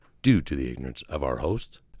Due to the ignorance of our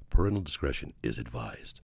host, parental discretion is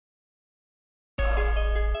advised.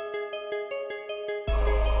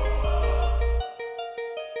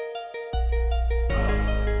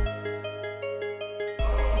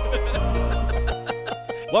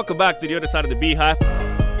 Welcome back to the other side of the beehive.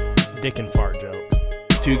 Dick and fart jokes.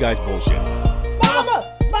 Two guys bullshit. Mama!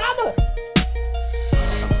 Mama!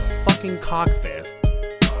 Fucking cockfest.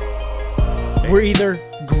 We're either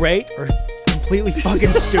great or completely fucking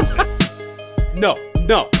stupid. No.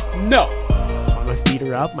 My feet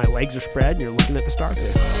are up, my legs are spread, and you're looking at the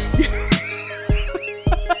starfish.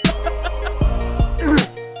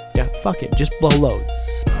 Yeah, fuck it. Just blow load.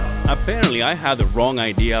 Apparently, I had the wrong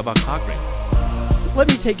idea about cock rings. Let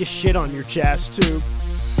me take a shit on your chest, too.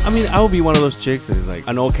 I mean, I would be one of those chicks that is like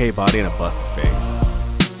an okay body and a busted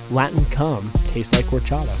face. Latin cum tastes like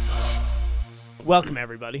horchata. Welcome,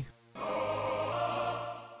 everybody.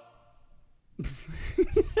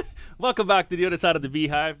 Welcome back to the other side of the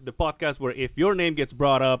beehive, the podcast where if your name gets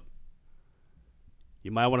brought up,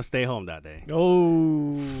 you might want to stay home that day.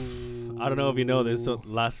 Oh. I don't know if you know this. So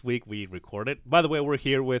last week we recorded. By the way, we're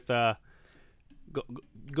here with.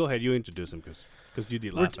 Go ahead, you introduce him because you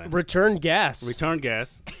did last time. Return guest. Return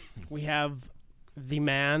guest. We have the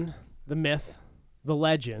man, the myth, the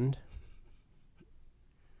legend,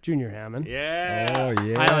 Junior Hammon. Yeah. Oh,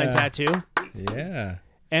 yeah. Highline tattoo. Yeah.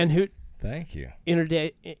 And who Thank you.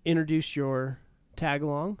 introduced your tag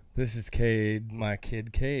along? This is Cade, my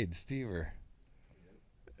kid Cade, Stever.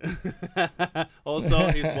 Also,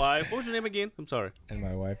 his wife. What was your name again? I'm sorry. And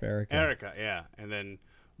my wife, Erica. Erica, yeah. And then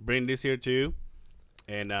Brindy's here too.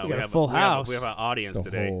 And We we got a have full house. We have an audience The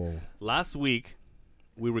today. whole. Last week,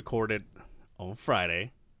 we recorded on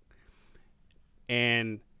Friday.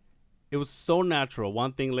 And it was so natural.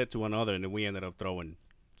 One thing led to another. And then we ended up throwing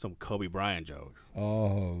some Kobe Bryant jokes.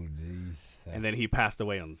 Oh, jeez. And then he passed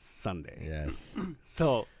away on Sunday. Yes.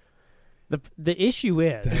 So, The issue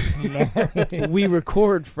is Gnarly. we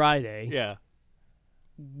record Friday. yeah.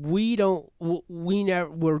 We never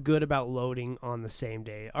we're good about loading on the same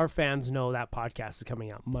day. Our fans know that podcast is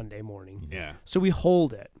coming out Monday morning. Yeah. So we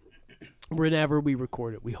hold it. Whenever we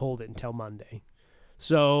record it, we hold it until Monday.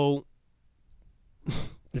 So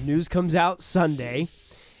the news comes out Sunday,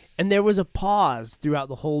 and there was a pause throughout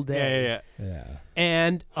the whole day. Yeah. Yeah.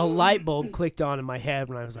 And a light bulb clicked on in my head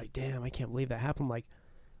when I was like, damn, I can't believe that happened. I'm like,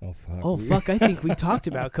 Oh, fuck. oh, fuck, I think we talked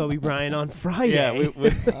about Kobe Bryant on Friday. Yeah.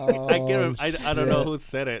 Oh, I don't know shit. who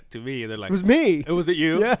said it to me. They're like, It was me. Was it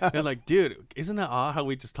you? Yeah. They're like, dude, isn't that odd how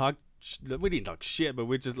we just talked? We didn't talk shit, but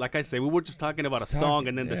we just, like I said, we were just talking about a song,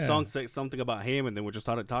 and then the yeah. song said something about him, and then we just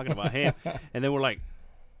started talking about him, and then we're like,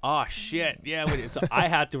 oh shit, yeah. We did. So I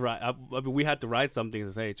had to write. We had to write something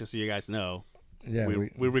to say, just so you guys know. Yeah.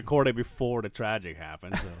 We recorded before the tragic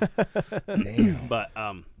happened. So. Damn. But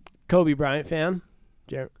Kobe Bryant fan.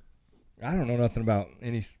 I don't know nothing about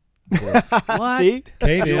any sports. what? See?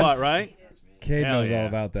 Cade You is. what, right? Cade Hell knows yeah. all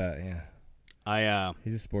about that, yeah. He's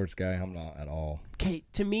He's a sports guy. I'm not at all. Okay,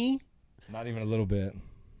 to me, Not even a little bit.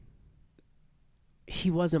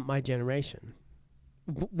 he wasn't my generation.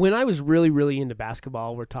 When I was really, really into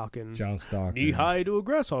basketball, we're talking John Stockton. knee high to a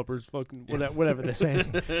grasshopper's fucking whatever they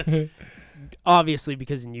say. Obviously,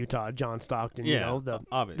 because in Utah, John Stockton, you know, the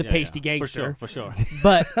pasty gangster. for sure.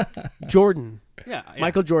 But Jordan, Yeah,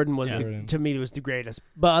 Michael Jordan was Yeah. to me was the greatest.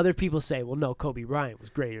 But other people say, well, no, Kobe Bryant was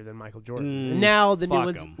greater than Michael Jordan. And Mm, now the new fuck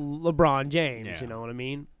one's him. LeBron James. Yeah. You know what I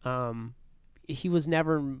mean? He was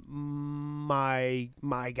never my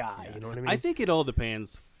guy. You know what I mean? I think it all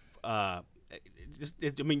depends. I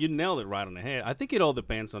mean, you nailed it right on the head. I think it all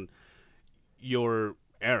depends on your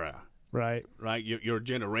era, right. your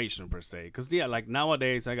generation per se. Because like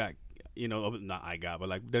nowadays, I got but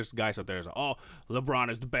like there's guys out there that say, oh, LeBron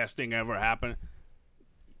is the best thing ever happened.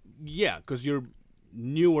 Yeah, because you're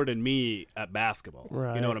newer than me at basketball.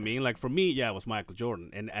 Right. You know what I mean? Like for me, yeah, it was Michael Jordan,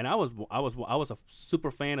 and I was a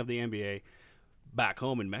super fan of the NBA back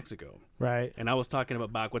home in Mexico. Right. And I was talking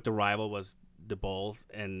about back what the rival was, the Bulls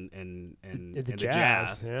and The the Jazz,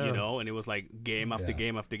 Jazz, yeah. you know, and it was like game after Yeah.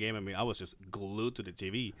 game after game. I mean, I was just glued to the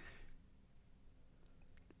TV.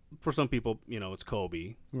 For some people, it's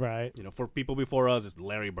Kobe. Right. For people before us, it's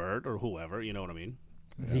Larry Bird or whoever. You know what I mean?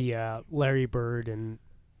 The Larry Bird and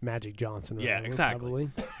Magic Johnson. Yeah, whatever, exactly.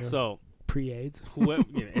 Probably. Yeah. So, Pre-AIDS.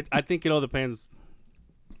 I think it all depends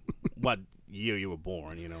what year you were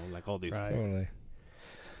born. Like all these. Right. Totally.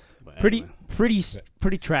 But Pretty anyway.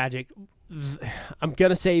 pretty tragic. I'm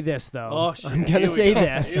gonna say this though. Oh, shit. I'm gonna Here we say go.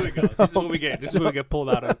 this. Here we go. This is what we get. This is what we get pulled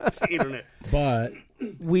out of the internet. But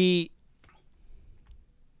We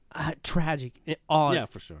tragic. Yeah,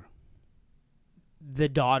 for sure. The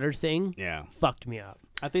daughter thing Yeah. fucked me up.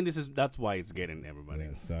 I think that's why it's getting everybody. Yeah,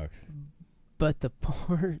 it sucks. But the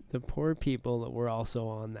poor people that were also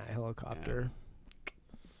on that helicopter.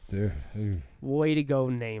 Dude. Ooh. Way to go,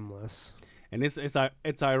 nameless. And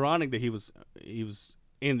it's ironic that he was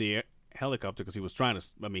in the helicopter because he was trying to.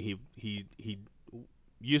 I mean, he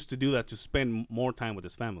used to do that to spend more time with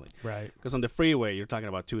his family. Right. Because on the freeway, you're talking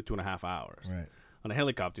about 2.5 hours. Right. On a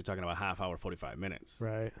helicopter, you're talking about half hour, 45 minutes.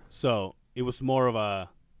 Right. So it was more of a,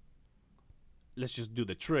 let's just do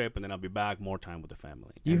the trip, and then I'll be back, more time with the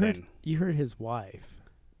family. You heard his wife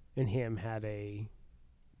and him had a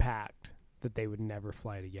pact that they would never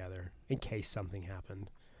fly together in case something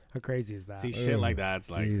happened. How crazy is that? See, shit like that.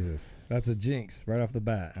 It's like Jesus, that's a jinx right off the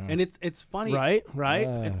bat. Huh? And it's funny, right?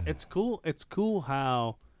 It's cool. It's cool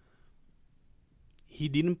how he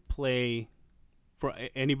didn't play for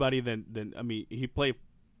anybody. Then I mean, he played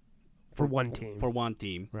for one team. For one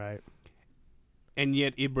team, right? And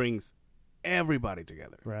yet it brings everybody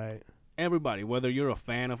together, right? Everybody, whether you're a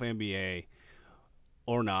fan of NBA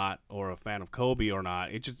or not, or a fan of Kobe or not,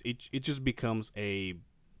 it just becomes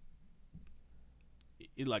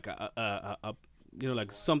like a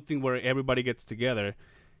like something where everybody gets together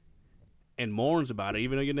and mourns about it,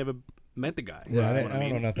 even though you never met the guy. Yeah, I don't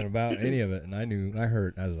know nothing about any of it, and I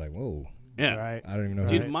was like, whoa. Yeah, right. I don't even know.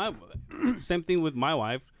 Dude, same thing with my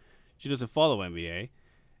wife. She doesn't follow NBA,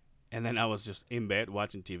 and then I was just in bed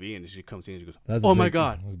watching TV, and she comes in and she goes, "Oh my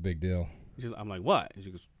god, that was a big deal." I'm like, "What?" And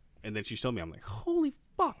she goes, and then she showed me. I'm like, "Holy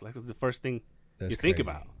fuck!" Like that's the first thing That's you think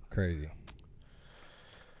about. Crazy.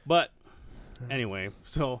 But anyway,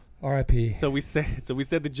 so R.I.P. So we said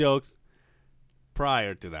the jokes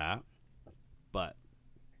prior to that, but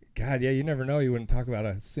God, yeah, you never know. You wouldn't talk about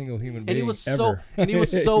a single human being he was ever. he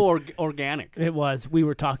was so organic. It was. We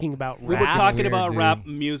were talking about rap. We were talking Weird, about dude. rap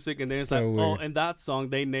music, and then it's So like, oh, weird. and that song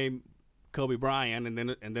they named Kobe Bryant, and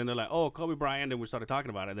then they're like, oh, Kobe Bryant, and we started talking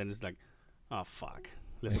about it. And then it's like, oh fuck,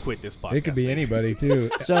 let's quit this podcast. It could be thing. anybody too.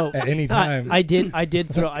 So at any time. I did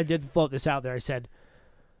float this out there. I said,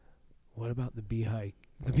 what about the Beehive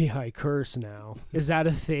curse now? Is that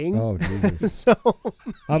a thing? Oh Jesus! So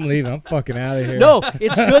I'm leaving. I'm fucking out of here. no,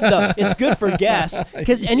 it's good though. It's good for guests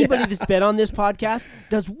because anybody that's been on this podcast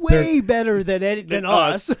does way better than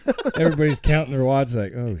us. Everybody's counting their watch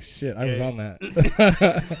like, oh shit, I was on that.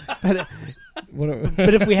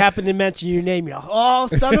 But if we happen to mention your name, you're oh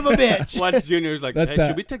son of a bitch. Watch Junior's like, That's hey,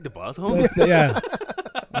 should we take the bus home? Yeah.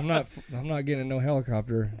 I'm not getting in no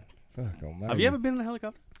helicopter. Fuck, almighty. Have you ever been in a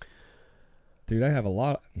helicopter? Dude, I have a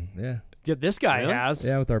lot. Yeah. Yeah, this guy Really? has.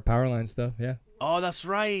 Yeah, with our power line stuff. Yeah. Oh, that's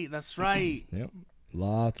right. That's right. Yep.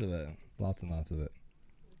 Lots of it. Lots and lots of it.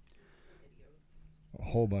 A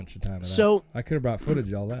whole bunch of time of So that. I could have brought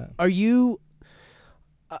footage of all that. are you?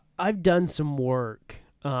 I've done some work.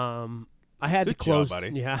 I had Good to close. job,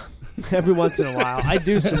 buddy. Yeah, every once in a while, I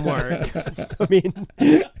do some work. I mean,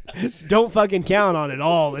 don't fucking count on it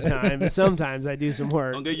all the time. But sometimes I do some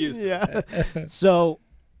work. Don't get used to it. Yeah. So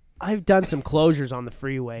I've done some closures on the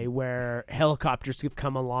freeway where helicopters have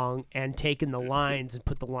come along and taken the lines and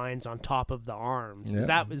put the lines on top of the arms. Yeah.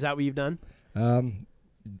 Is that what you've done?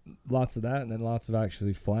 Lots of that, and then lots of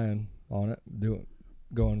actually flying on it,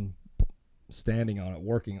 standing on it,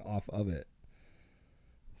 working off of it.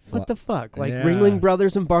 What the fuck? Like Yeah. Ringling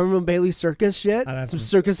Brothers and Barnum and Bailey circus shit? I'd have Some to-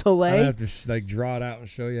 Circus I Soleil? have to draw it out and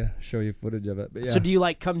show you footage of it. But yeah. So do you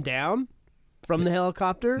like come down from the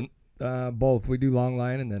helicopter? Both. We do long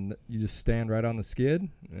line, and then you just stand right on the skid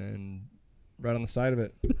and right on the side of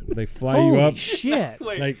it. They fly you Holy up. shit.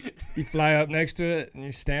 Like you fly up next to it, and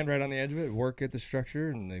you stand right on the edge of it, work at the structure,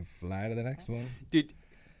 and they fly to the next one. Dude,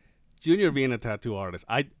 Junior being a tattoo artist,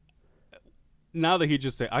 now that he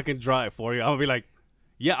just said, I can draw it for you, I'll be like,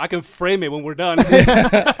 yeah, I can frame it when we're done.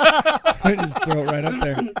 Just throw it right up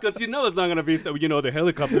there. Because it's not going to be, so the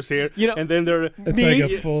helicopter's here, and then they're... It's Me?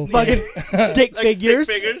 like a full Fucking stick Like figures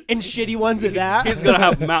stick figures. and shitty ones at that. He's going to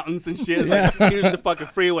have mountains and shit. It's like, here's the fucking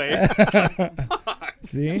freeway.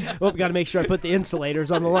 See? Well, we got to make sure I put the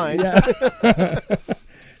insulators on the lines.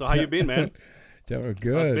 So how you been, man? We're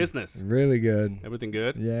good. How's business? Really good. Everything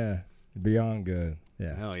good? Yeah. Beyond good.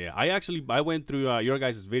 Yeah. Hell yeah. I went through your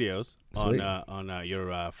guys' videos on Sweet. your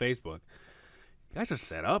Facebook. You guys are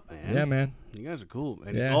set up, man. Yeah, man. You guys are cool.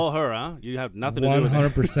 And Yeah. it's all her, huh? You have nothing to do with it.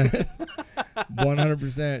 100%.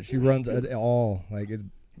 100%. She runs it all.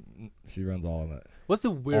 She runs all of it. What's the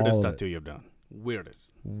weirdest All of tattoo you've done?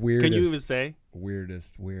 Weirdest. Weirdest. Can you even say?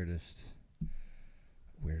 Weirdest.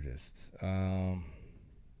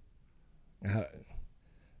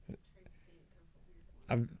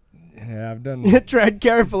 I've done. Tread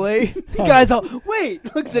carefully. The guy's all,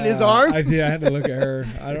 wait, looks at his arm. I had to look at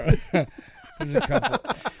her. There's a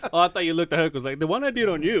couple. Oh, I thought you looked at her. Was like the one I did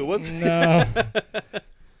on you. What's No.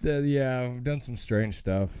 Yeah, I've done some strange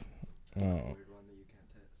stuff. Oh.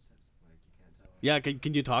 Yeah,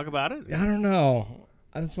 can you talk about it? I don't know.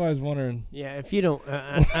 That's why I was wondering. Yeah, if you don't,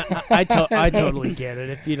 I totally get it.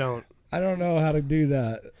 If you don't, I don't know how to do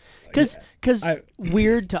that. because I-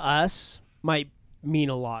 weird to us might mean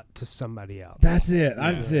a lot to somebody else. That's it.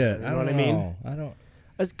 That's it. You I know don't what I mean? know. I don't.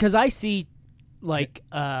 Because I see like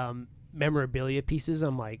memorabilia pieces.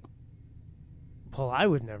 I'm like, well, I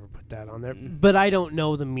would never put that on there, but I don't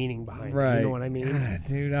know the meaning behind Right. it. You know what I mean? God,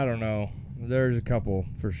 dude, I don't know. There's a couple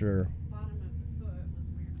for sure.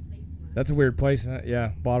 That's a weird placement.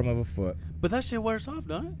 Yeah, bottom of a foot. But that shit wears off,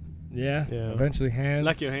 doesn't it? Yeah. Yeah. Eventually hands.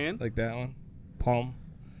 Like your hand? Like that one. Palm.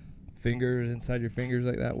 Fingers inside your fingers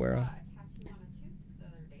like that wear off.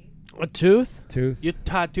 A tooth? Tooth. You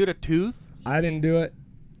tattooed a tooth? I didn't do it.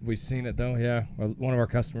 We seen it though. Yeah. One of our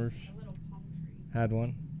customers had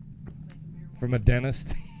one from a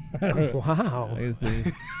dentist. Wow. I guess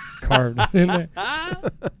they carved it in there.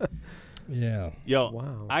 Yeah. Yo,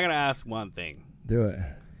 Wow. I gotta ask one thing. Do it.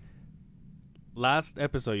 Last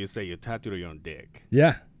episode, you say you tattooed your own dick.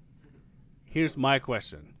 Yeah. Here's my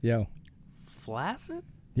question: Yo. flaccid?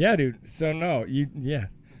 Yeah, dude. So no, yeah.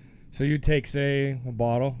 So you take, say, a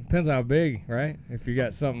bottle. Depends on how big, right? If you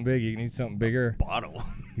got something big, you need something bigger. Bottle.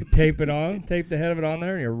 You tape it on, tape the head of it on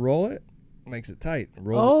there, and you roll it. Makes it tight.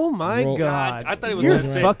 Oh my God! I thought it was You're gonna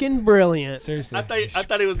say- fucking brilliant. Seriously. I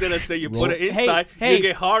thought he was gonna say you put it Hey, inside, hey. you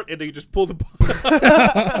get hard, and then you just pull the.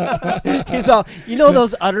 He's all, you know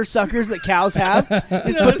those udder suckers that cows have?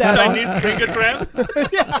 Just put that on. Chinese finger tramp.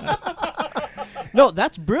 No,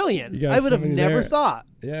 that's brilliant. You got I would have somebody never there. thought.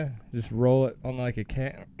 Yeah, just roll it on like a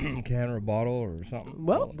can or a bottle or something.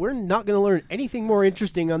 Well, we're not going to learn anything more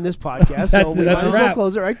interesting on this podcast, That's- so we that's might a as well wrap.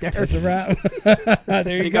 close it right there. That's a wrap.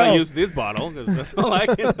 There you You gotta go. use this bottle because that's all I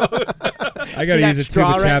can do. I See gotta that use a tube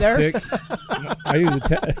straw of right there? chapstick. I use a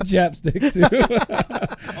chapstick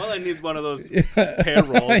too. All I need is one of those hair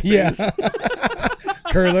rolls. Yeah. things.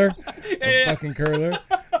 Curler. Yeah. Fucking curler.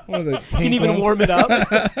 One of the You pink can even ones. warm it up.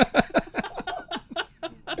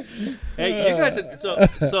 Hey, you guys. So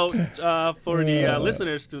for the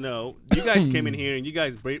listeners to know, you guys came in here and you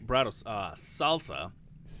guys brought us salsa,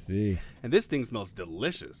 See, and this thing smells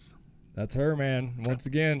delicious. that's her, man. Once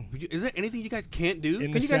again, Is there anything you guys can't do?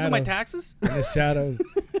 In Can the you guys do my shadow. taxes? in the shadows.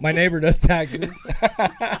 My neighbor does taxes.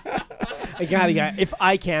 I got a guy. If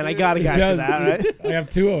I can, I got a He guy for does. that, right? I have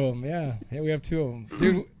two of them. Yeah, we have two of them,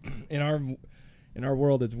 dude. In our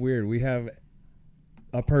world, it's weird. We have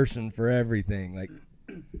a person for everything. Like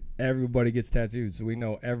everybody gets tattoos, so we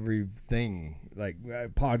know everything. Like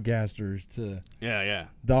podcasters to Yeah.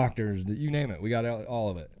 doctors, you name it. We got all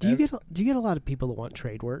of it. Do you get a lot of people that want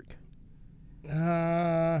trade work?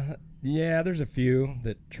 Yeah, there's a few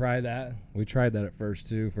that try that. We tried that at first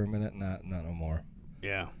too for a minute. Not no more.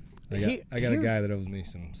 Yeah. I got a guy that owes me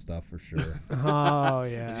some stuff for sure. Oh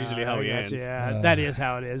yeah, That's usually how I it got ends. you. Yeah, that is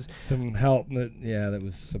how it is. Some help that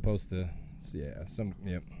was supposed to. Yeah,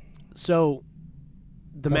 yep. So,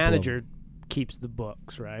 the Couple of manager keeps the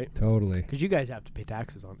books, right? Totally. Because you guys have to pay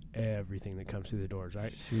taxes on everything that comes through the doors,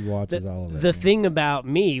 right? She watches all of it. The thing about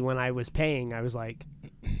me when I was paying, I was like,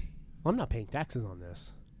 well, I'm not paying taxes on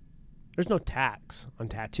this. There's no tax on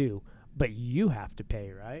tattoo, but you have to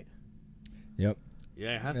pay, right? Yep.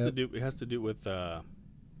 Yeah, it has Yep. to do. It has to do with. Because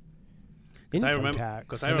Income I remember. tax.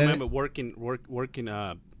 Because I And then remember working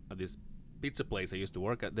at this pizza place I used to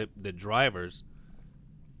work at. The drivers.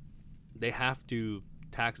 They have to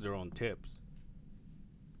tax their own tips.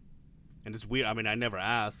 And it's weird. I mean, I never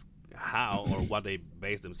asked how or what they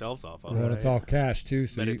base themselves off of. Well, it's all cash too,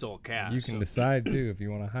 so But you, it's all cash. you can so- decide too if you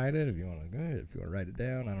want to hide it, if you want to go, if you want to write it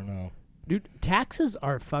down. I don't know. Dude, taxes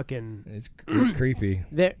are fucking. It's creepy.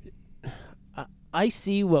 They're- I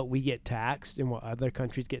see what we get taxed and what other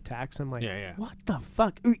countries get taxed. I'm like, Yeah. what the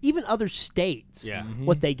fuck? Or even other states, Yeah.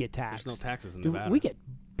 what they get taxed. There's no taxes in Dude, Nevada. we get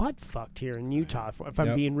butt fucked here in Utah, if I'm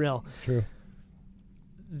Yep. being real. It's true.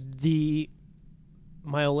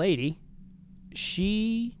 My old lady,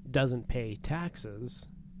 she doesn't pay taxes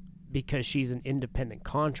because she's an independent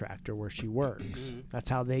contractor where she works. That's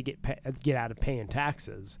how they get out of paying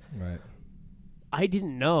taxes. Right. I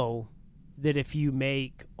didn't know that if you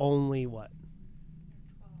make only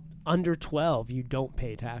under 12, you don't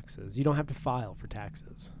pay taxes. You don't have to file for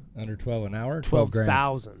taxes. Under 12 an hour, 12 grand.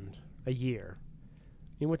 12,000 a year.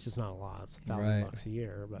 I mean, which is not a lot. It's $1,000 Right. a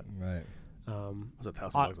year, but Right. It's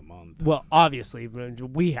 $1,000 a month. well, obviously,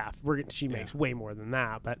 she makes way more than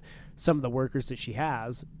that. But some of the workers that she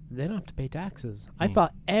has, they don't have to pay taxes. I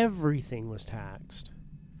thought everything was taxed.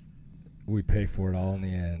 We pay for it all in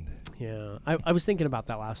the end. Yeah, I was thinking about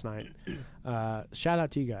that last night. Shout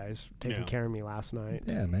out to you guys taking Yeah. care of me last night.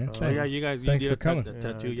 Yeah, man. Oh, Oh, Thanks. yeah, you guys. Thanks you for did coming. a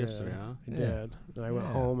tattoo I yesterday, did. huh? I Yeah. did. And I went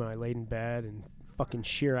Yeah. home and I laid in bed and fucking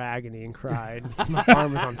sheer agony and cried because my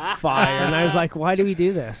arm was on fire. And I was like, why do we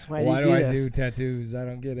do this? Why Why do do you I do this? do tattoos? I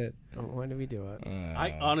don't get it. Why do we do it?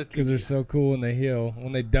 I honestly, because they're so cool when they heal,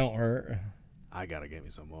 when they don't hurt. I gotta get me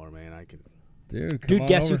some more, man. I can. Dude, come Dude, on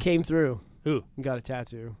guess over. who came through? Who? And got a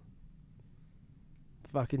tattoo.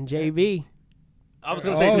 Fucking JB. I was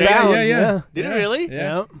gonna Oh, say, yeah, Jason. yeah, yeah. Did Yeah. he really?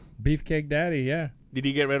 Yeah. Yep. Beefcake Daddy, yeah. Did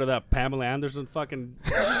he get rid of that Pamela Anderson fucking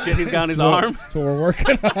shit he's got on his That's what- arm? That's what we're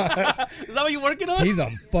working on. Is that what you're working on? He's a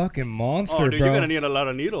fucking monster, oh, dude, bro. you're gonna need a lot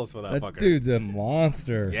of needles for that, That fucker. dude's a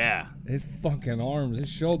monster. Yeah. His fucking arms, his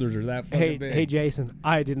shoulders are that fucking Hey, big. hey, Jason.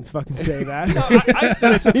 I didn't fucking say that. I've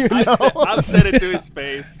said it, I've said it to his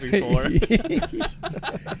face before.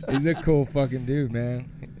 He's a cool fucking dude, man.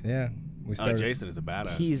 Yeah. We Oh, started, Jason is a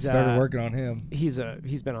badass. He's started working on him. He's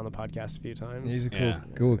been on the podcast a few times. He's a cool, Yeah.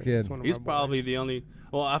 cool He's kid. one of He's our probably boys. the only.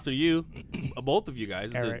 Well, after you, both of you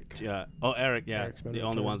guys. Eric. Yeah. Oh, Eric. Yeah. Eric's been The there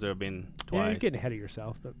only too. ones that have been Yeah, twice. you're getting ahead of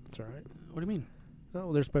yourself, but it's all right. What do you mean? Oh,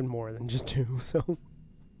 well, there's been more than just 2, so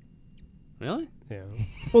Really? yeah.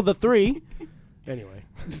 Well, the 3. Anyway.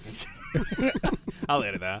 I'll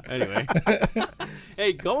edit that. Anyway.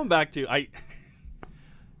 Hey, going back to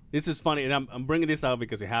This is funny, and I'm bringing this out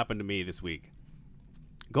because it happened to me this week.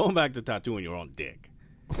 Going back to tattooing your own dick.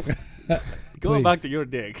 Going back Please. to your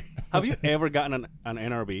dick. Have you ever gotten an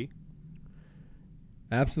NRB?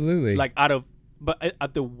 Absolutely. Like but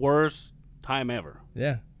at the worst time ever,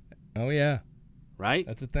 yeah. Oh, yeah. right?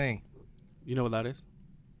 That's a thing. You know what that is?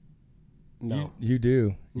 No. You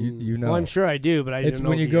do. You know. Well, I'm sure I do, but I It's didn't know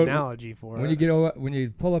when you the go- analogy for When it. you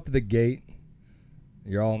pull up to the gate,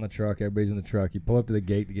 you're all in the truck. Everybody's in the truck. You pull up to the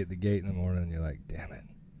gate to get the gate in the morning, and you're like, damn it.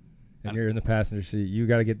 And you're in the passenger seat. You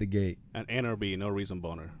got to get the gate. An NRB, no reason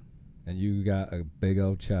boner. And you got a big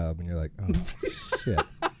old chub, and you're like, oh, shit.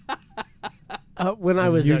 When I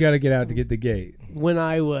was You got to get out to get the gate. when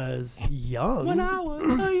I was young, When I was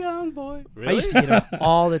a young boy. I used to get them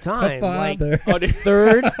all the time. Like Father. Oh, did,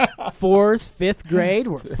 3rd, 4th, 5th grade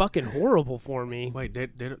were fucking horrible for me. wait, you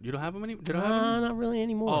don't have them anymore? Did I have them? Not really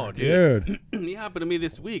anymore. Oh, dude. Dude. It happened to me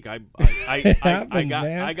this week. I happens,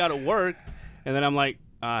 man. I got to work, and then I'm like,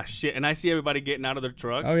 shit. And I see everybody getting out of their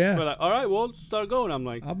trucks. Oh, yeah. They're like, all right, well, let's start going. I'm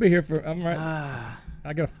like, I'll be here for, I'm right.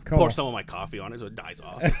 I got to call. pour some of my coffee on it so it dies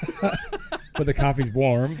off. But the coffee's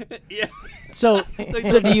warm. Yeah. So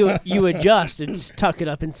do you adjust and just tuck it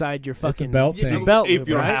up inside your fucking It's a belt Yeah, thing. Your belt if loop,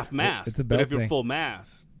 you're right? half mast. It's a But belt if you're thing. full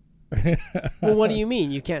mast. Well, what do you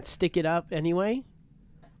mean? You can't stick it up anyway?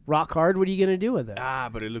 Rock hard? What are you going to do with it?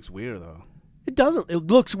 But it looks weird, though. It doesn't. It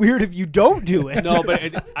looks weird if you don't do it. No, but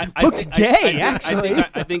I Looks think, gay, actually.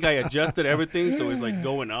 I think I adjusted everything so it's like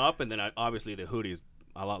going up, and then obviously the hoodie is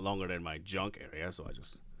a lot longer than my junk area, so I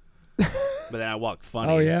just. But then I walked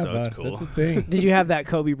funny, Oh, yeah, so bud. it's cool. That's a thing. Did you have that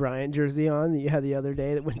Kobe Bryant jersey on that you had the other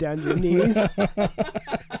day that went down to your knees?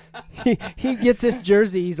 he gets this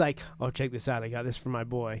jersey. He's like, oh, check this out. I got this for my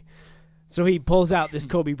boy. So he pulls out this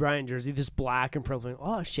Kobe Bryant jersey, this black and purple.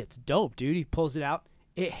 Oh, shit's dope, dude. He pulls it out.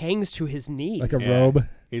 It hangs to his knees. Like a Yeah. robe.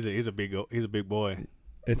 He's a big boy.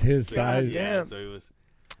 It's his size. Yeah, damn. so he was.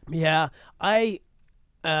 Yeah,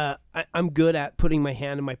 I'm good at putting my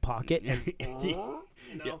hand in my pocket and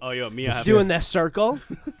Yeah, oh, yeah, me. I have doing that circle.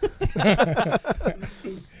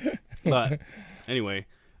 But anyway,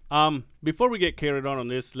 before we get carried on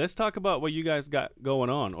this, let's talk about what you guys got going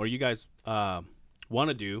on, or you guys want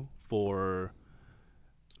to do for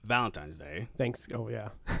Valentine's Day, Thanks. Oh yeah.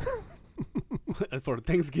 for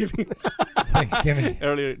Thanksgiving. Thanksgiving.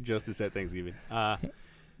 Earlier, Justice said Thanksgiving.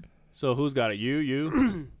 So who's got it?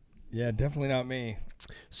 You? Yeah, definitely not me.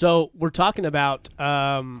 So we're talking about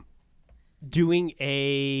doing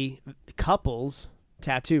a couples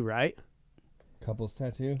tattoo, right? Couples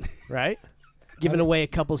tattoo? Right? Giving away a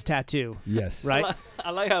couples tattoo, Yes. right? I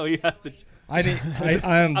like how he has to. I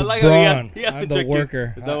am I the like how brawn. he has I'm to the check.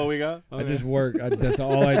 worker. Is that what we got? I just work. That's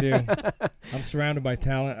all I do. I'm surrounded by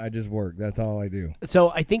talent. I just work. That's all I do. So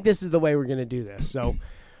I think this is the way we're going to do this. So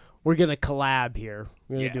we're going to collab here.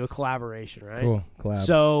 We're going to do a Yes. collaboration, right? Cool. Collab.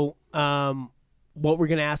 So what we're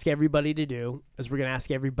going to ask everybody to do is we're going to ask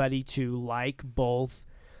everybody to like both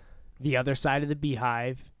the Other Side of the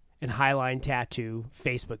Beehive and Highline Tattoo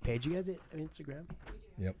Facebook page. You guys have Instagram?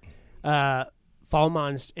 Yep. Follow them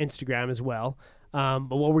on Instagram as well. But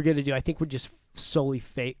what we're going to do, I think we're just solely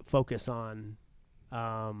focus on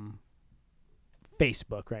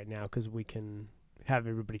Facebook right now because we can have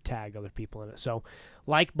everybody tag other people in it. So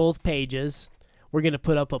like both pages. We're going to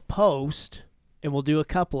put up a post and we'll do a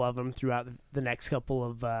couple of them throughout the next couple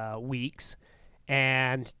of weeks,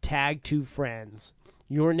 and tag 2 friends.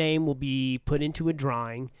 Your name will be put into a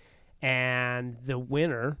drawing, and the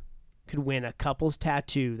winner could win a couple's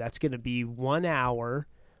tattoo. That's going to be 1 hour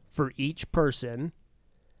for each person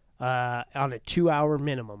on a 2-hour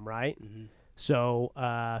minimum, right? Mm-hmm. So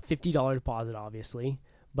 $50 deposit, obviously,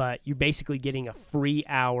 but you're basically getting a free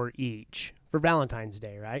hour each for Valentine's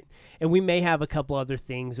Day, right? And we may have a couple other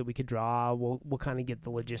things that we could draw. We'll kind of get the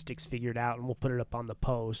logistics figured out, and we'll put it up on the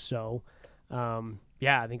post. So,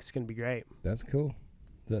 yeah, I think it's going to be great. That's cool.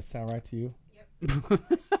 Does that sound right to you? Yep.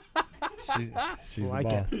 She's like the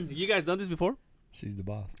boss. You guys done this before? She's the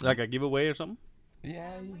boss. Like a giveaway or something? Yeah. We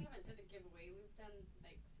haven't done a giveaway. We've done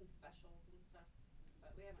like some specials and stuff,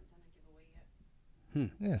 but we haven't done a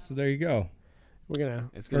giveaway yet. Yeah, so there you go.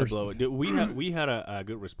 It's gonna blow it. Dude, we had a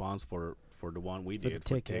good response for the one we did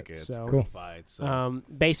for tickets. So. Cool. Fight, so.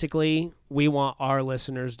 Basically, we want our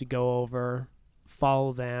listeners to go over,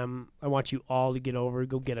 follow them. I want you all to get over,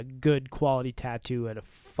 go get a good quality tattoo at a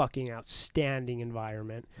fucking outstanding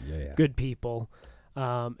environment. Yeah. Good people.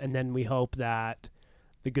 And then we hope that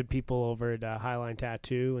the good people over at Highline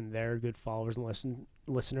Tattoo and their good followers and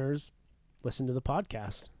listeners listen to the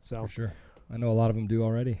podcast. So For sure. I know a lot of them do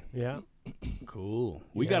already. yeah. Cool.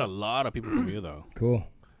 We got a lot of people from you though. Cool.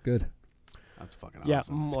 Good. That's fucking Yeah,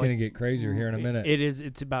 awesome. It's going to get crazier here in a minute It is.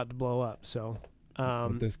 It's about to blow up. So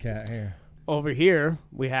with this cat here. over here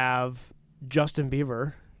we have Justin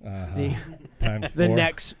Bieber. The Times the 4.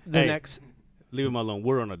 next. Leave him alone.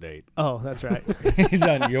 We're on a date. Oh, that's right. He's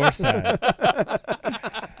on your side.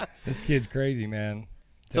 This kid's crazy, man.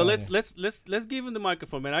 So Telling let's give him the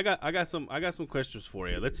microphone, man. I got some questions for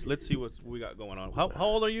you. Let's see what we got going on. How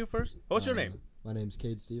old are you first? What's your name? My name's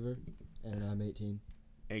Cade Stever, and I'm 18.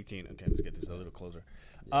 18. Okay, let's get this a little closer.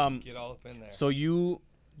 Get all up in there. So you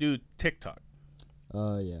do TikTok.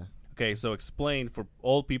 Yeah. Okay, so explain for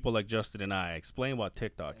old people like Justin and I. Explain what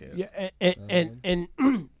TikTok is. Yeah, and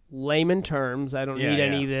layman terms. I don't Yeah, need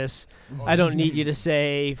any yeah. of this. I don't need you to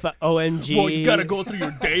say OMG. Well, you gotta go through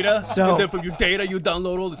your data. So- and then from your data, you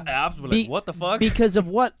download all these apps. We're like, what the fuck? Because of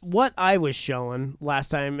what I was showing last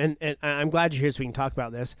time, and I'm glad you're here so we can talk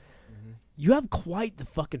about this. You have quite the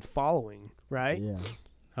fucking following, right? Yeah.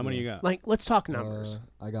 How many you got? Like, let's talk numbers.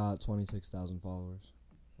 I got 26,000 followers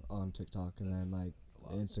on TikTok, and then like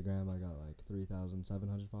Instagram, I got like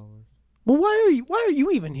 3,700 followers. Well, why are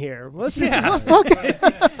you even here? Let's just Yeah. fuck.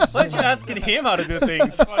 Why aren't you asking him how to do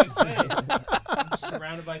things? That's what I say. I'm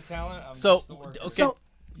surrounded by talent. I'm So, just the worker. okay, So,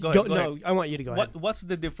 go ahead. Go no, ahead. I want you to go ahead. What's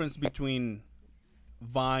the difference between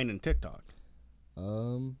Vine and TikTok?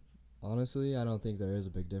 Honestly, I don't think there is a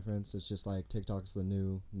big difference. It's just like TikTok's the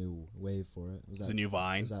new wave for it. It's the new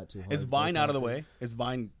Vine. Is that too hard? Is for Vine out of the Catherine? way? Is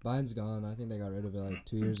Vine? Vine's gone. I think they got rid of it like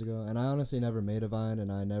 2 years ago. And I honestly never made a Vine,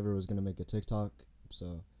 and I never was gonna make a TikTok.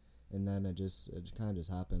 So, and then it kind of just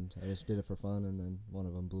happened. I just did it for fun, and then one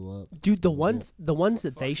of them blew up. Dude, the ones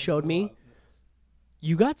that they showed me,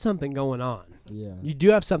 you got something going on. Yeah. You do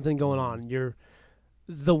have something going on. You're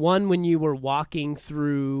the one when you were walking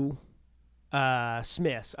through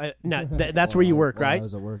Smith's. That's where you work, While I right?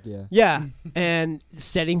 was at work, yeah. Yeah, and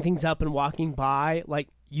setting things up and walking by, like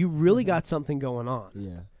you really got something going on.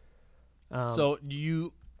 Yeah. So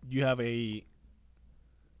you have a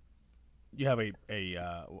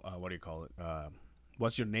what do you call it?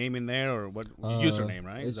 What's your name in there, or what username?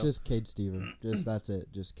 Right? It's just Cade Stever. Just that's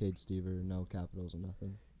it. Just Cade Stever. No capitals or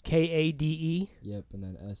nothing. KADE. Yep, and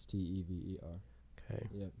then STEVER. Okay.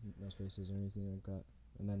 Yep, no spaces or anything like that.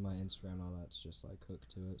 And then my Instagram, all that's just like hooked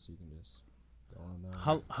to it, so you can just go on there.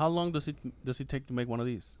 How long does it take to make one of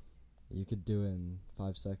these? You could do it in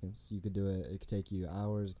 5 seconds. You could do it. It could take you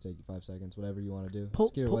hours. It could take you 5 seconds. Whatever you want to do.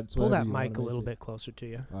 Pull It's that whatever you mic wanna a little make it. bit closer to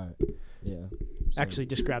you. All right. Yeah. So Actually,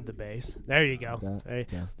 just grab the base. There you go. that, There you-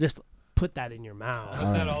 okay. Just put that in your mouth.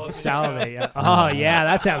 All right. all Salivate. Yeah. Oh yeah,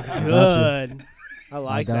 that sounds got you. good. I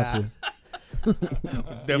like I got that. you.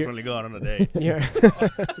 Definitely going on a date. Yeah.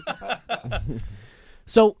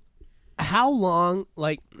 So, how long,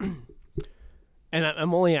 like, and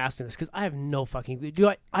I'm only asking this because I have no fucking clue.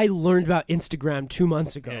 Dude, I learned about Instagram 2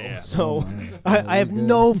 months ago. Yeah. So, Oh, man. I Yeah, have you're good.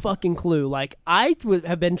 no fucking clue. Like, I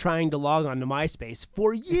have been trying to log on to MySpace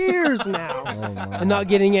for years now Oh, my. and not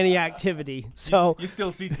getting any activity. So, You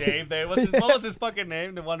still see Dave there? What was his fucking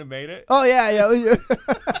name? The one who made it? oh, yeah.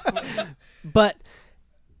 But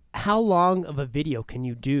how long of a video can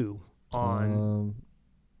you do on?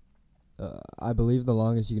 I believe the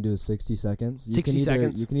longest you can do is 60 seconds. 60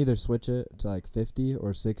 seconds. You can either switch it to like 50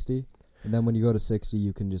 or 60, and then when you go to 60,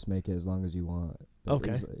 you can just make it as long as you want. But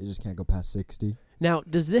Okay. You just can't go past 60. Now,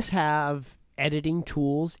 does this have editing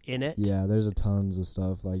tools in it? Yeah, there's a tons of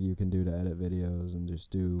stuff like you can do to edit videos and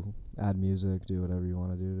just add music, do whatever you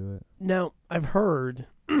want to do to it. Now, I've heard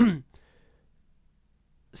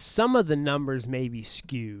some of the numbers may be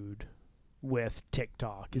skewed with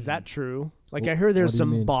TikTok. Is that true? Like, I heard there's what do you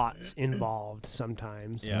some mean? bots involved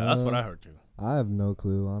sometimes. Yeah, that's what I heard too. I have no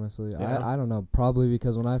clue, honestly. Yeah. I don't know. Probably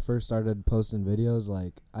because when I first started posting videos,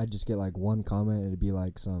 like, I'd just get like one comment and it'd be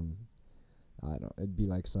like it'd be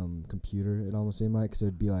like some computer, it almost seemed like, because it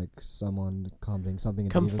would be like someone commenting something.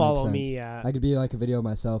 Come didn't even follow make sense. me at I could be like a video of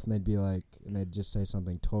myself and they'd just say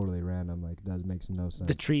something totally random, like, that makes no sense.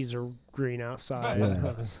 the trees are green outside.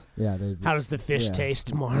 Yeah. How does the fish Yeah. taste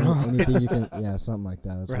tomorrow? Anything you can, yeah, something like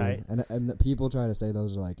that. That's Right. weird. And the people try to say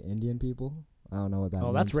those are like Indian people. I don't know what that means.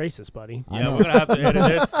 Oh, that's racist, buddy. I Yeah, know. we're gonna have to edit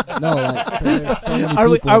this. No, like, 'cause there's so many Are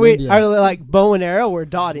we people in India. are we like bow and arrow or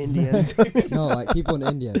dot Indians? No, like people in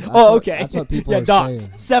India. That's Oh, what- okay. That's what people Yeah, are dots.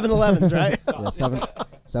 saying. 7-Elevens, right? Yeah,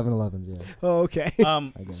 7-Elevens, yeah. Oh, okay.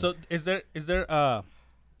 Okay. So is there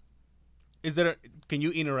can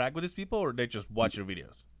you interact with these people or they just watch your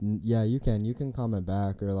videos? Yeah, you can comment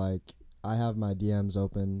back, or like, I have my DMs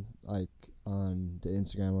open, like, on the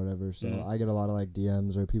Instagram or whatever, so Mhm. I get a lot of like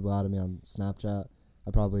DMs or people out of me on Snapchat.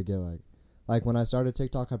 I probably get like when I started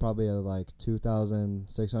TikTok, I probably had like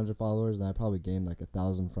 2,600 followers, and I probably gained like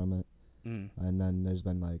 1,000 from it. Mm. And then there's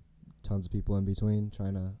been like tons of people in between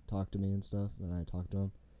trying to talk to me and stuff, and I talk to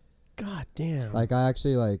them. God damn. Like, I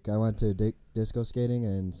actually, like, I went to disco skating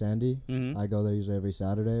in Sandy. Mm-hmm. I go there usually every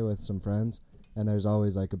Saturday with some friends, and there's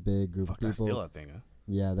always like a big group Fuck, of that's people. still a thing, huh?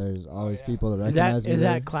 Yeah, there's always yeah. people that is recognize that me. is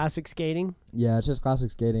there. that classic skating? Yeah, it's just classic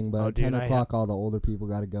skating, but Oh, at dude, 10 I o'clock, all the older people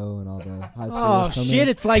got to go, and all the high schoolers Oh come shit! in.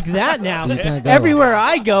 It's like that now. So you can't go. Everywhere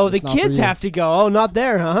I go, the It's not for kids you. have to go. Oh, not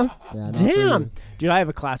there, huh? Yeah, not for Damn, you. dude, I have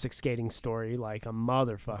a classic skating story like a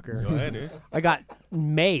motherfucker. Go ahead, dude. I got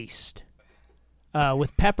maced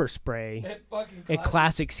with pepper spray at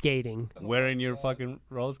classic skating. Wearing your fucking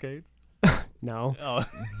roller skates? No, Oh,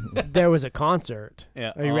 there was a concert.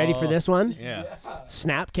 yeah. Are you ready for this one? Yeah.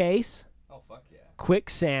 Snapcase, Oh fuck yeah.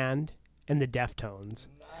 Quicksand, and the Deftones.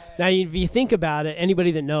 Now, if you think about it,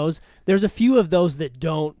 anybody that knows, there's a few of those that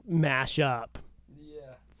don't mash up Yeah.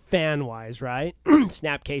 fan-wise, right?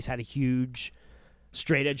 Snapcase had a huge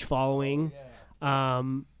straight edge following. Yeah.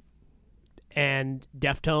 And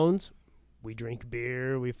Deftones, we drink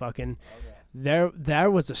beer, we fucking... Oh, yeah.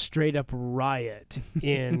 There was a straight up riot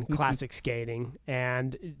in classic skating,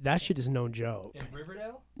 and that shit is no joke. In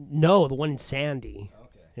Riverdale? No, the one in Sandy.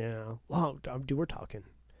 Okay. Yeah. Wow, dude, we're talking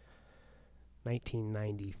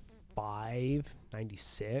 1995,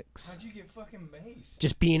 96. How'd you get fucking maced?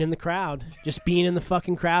 Just being in the crowd. Just being in the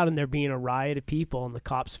fucking crowd, and there being a riot of people, and the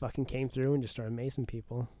cops fucking came through and just started macing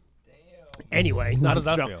people. Damn. Anyway, How not does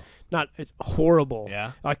that throw- feel? It's horrible.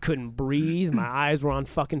 Yeah. I couldn't breathe. My eyes were on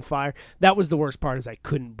fucking fire. That was the worst part, is I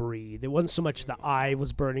couldn't breathe. It wasn't so much the eye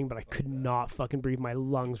was burning, but I could not fucking breathe. My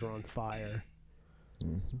lungs were on fire.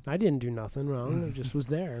 I didn't do nothing wrong. I just was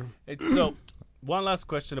there. So, one last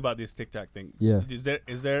question about this TikTok thing. Yeah. Is there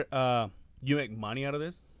you make money out of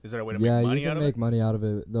this? Is there a way to Yeah, make money you out can of make it? money out of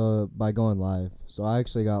it by going live. So I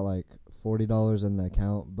actually got like $40 in the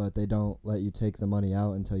account, but they don't let you take the money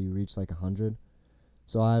out until you reach like 100.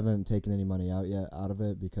 So I haven't taken any money out yet out of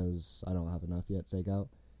it because I don't have enough yet to take out.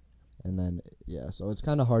 And then, yeah, so it's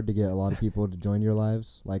kind of hard to get a lot of people to join your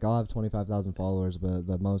lives. Like, I'll have 25,000 followers, but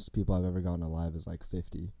the most people I've ever gotten a live is like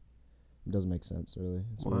 50. It doesn't make sense, really.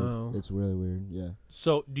 It's Wow. weird. It's really weird, yeah.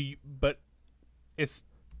 So but is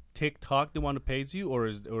TikTok the one that pays you, or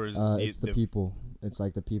is It's the people. It's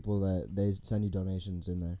like the people that they send you donations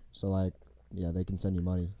in there. So, like, yeah, they can send you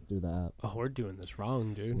money through the app. Oh, we're doing this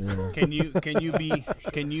wrong, dude. Yeah. can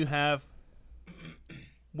you have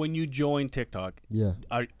when you join TikTok? Yeah.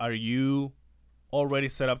 Are you already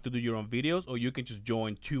set up to do your own videos, or you can just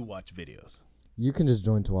join to watch videos? You can just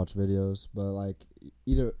join to watch videos, but like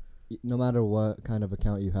no matter what kind of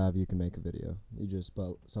account you have, you can make a video.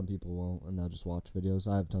 But some people won't, and they'll just watch videos.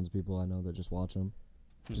 I have tons of people I know that just watch them,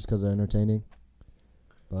 just because they're entertaining.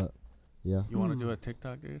 But yeah, You want to do a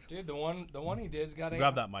TikTok, dude? Dude, the one he did's got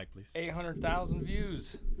Grab that mic, please. 800,000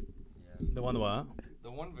 views. The one what?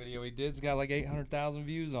 The one video he did's got like 800,000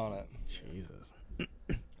 views on it. Jesus.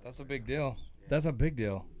 That's a big deal. That's a big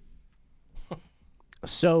deal.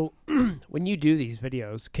 So, when you do these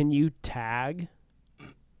videos, can you tag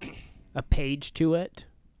a page to it?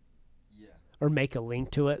 Yeah. Or make a link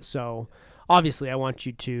to it? So, obviously, I want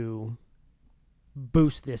you to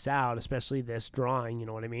boost this out, especially this drawing, you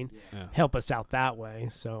know what I mean? Yeah. Help us out that way.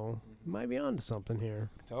 So, you might be onto something here.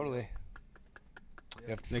 Totally. You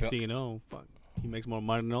have to Next thing you know, fuck. he makes more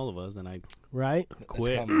money than all of us, and I Right?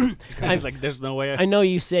 quit. coming. It's I coming. was like, there's no way. I know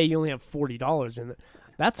you say you only have $40 in it.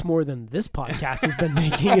 That's more than this podcast has been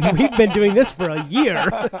making, and we've been doing this for a year.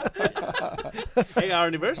 Hey, our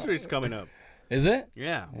anniversary is coming up. Is it?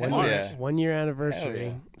 Yeah, When March. yeah. 1 year anniversary.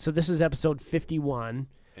 Hell yeah. So this is episode 51.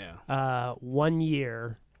 Yeah. 1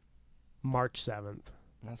 year, March 7th.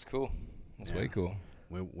 That's cool. That's Yeah. way cool.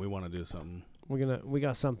 We want to do something. We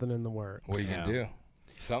got something in the works. What are you gonna Yeah. do?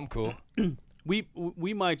 Something cool.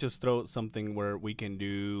 We might just throw something where we can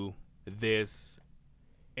do this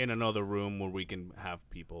in another room where we can have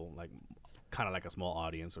people like kind of like a small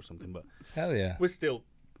audience or something, but Hell yeah. we're still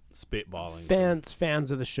spitballing. so-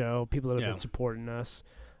 Fans of the show, people that have Yeah. been supporting us.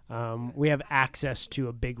 We have access to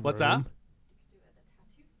a big What's room.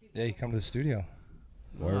 Yeah, you come to the studio.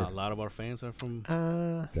 Word. Wow, a lot of our fans are from.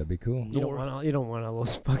 That'd be cool. You don't want all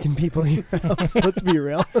those fucking people in your house. Let's be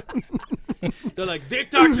real. They're like Tik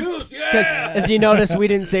Tok juice, yeah. Because as you notice, we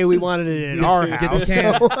didn't say we wanted it at our Get the house.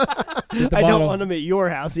 can. So Get the I don't bottle. want them at your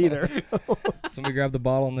house either. Somebody grab the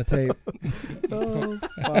bottle and the tape. Oh,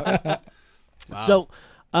 fuck. Wow.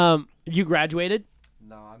 So, you graduated,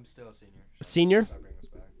 No, I'm still a senior. senior.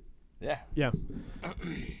 Yeah. Yeah.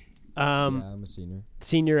 Yeah, I'm a senior.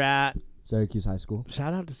 Senior at. Syracuse High School.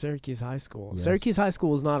 Shout out to Syracuse High School. Yes. Syracuse High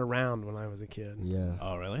School was not around when I was a kid. Yeah.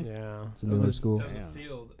 Oh really? Yeah. It's a newer school. Damn.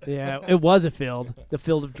 Yeah, it was a field, the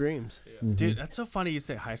field of dreams. Mhm. Dude, that's so funny you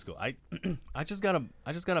say high school. I just got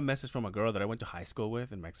a message from a girl that I went to high school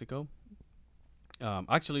with in Mexico.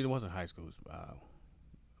 Actually, it wasn't high school. It was,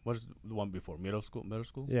 what is the one before middle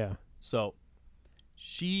school? Yeah. So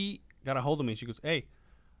she got a hold of me and she goes, "Hey,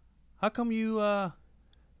 how come you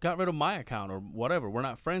got rid of my account or whatever? We're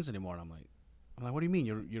not friends anymore." And I'm like, "What do you mean?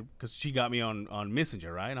 You're?" Because she got me on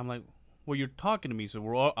Messenger, right? And I'm like, "Well, you're talking to me, so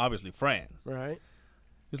we're all obviously friends." Right.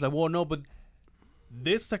 He's like, "Well, no, but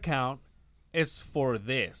this account is for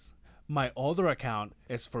this. My other account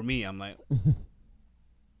is for me." I'm like,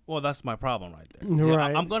 "Well, that's my problem right there." Yeah,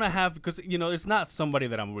 Right. I'm gonna have because it's not somebody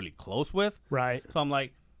that I'm really close with. Right. So I'm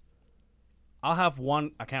like, I'll have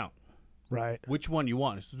one account. Right. Which one you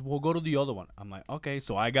want? He says, "We'll go to the other one." I'm like, "Okay."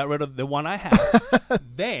 So I got rid of the one I had.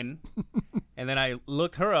 And then I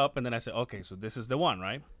looked her up, and then I said, "Okay, so this is the one,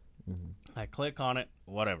 right?" Mm-hmm. I click on it,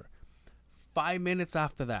 whatever. 5 minutes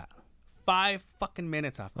after that, 5 fucking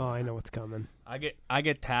minutes after Oh, that, I know what's coming. I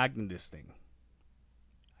get tagged in this thing.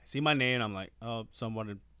 I see my name. I'm like, "Oh,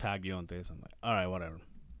 someone tagged you on this." I'm like, "All right, whatever."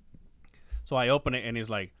 So I open it, and it's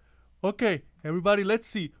like, "Okay, everybody, let's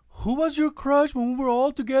see. Who was your crush when we were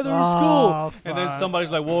all together in school?" And then fuck.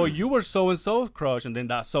 somebody's like, "Well, you were so-and-so's crush." And then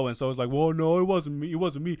that so-and-so is like, "Well, no, it wasn't me. It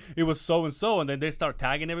wasn't me. It was so-and-so." And then they start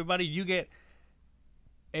tagging everybody. You get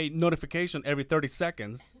a notification every 30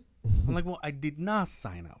 seconds. I'm like, "Well, I did not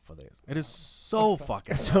sign up for this." It is so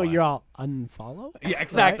fucking So annoying. you're all unfollow? Yeah,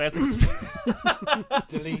 exactly. Right?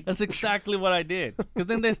 Delete. That's exactly what I did. Because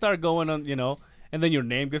then they start going on, and then your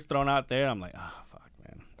name gets thrown out there. I'm like, "Oh, fuck,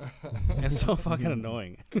 man." It's so fucking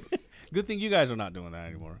annoying. Good thing you guys are not doing that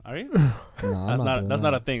anymore. Are you? No, I'm That's doing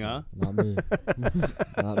not a that. thing, huh? Not me.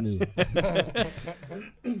 Not me.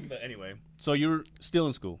 But anyway, so you're still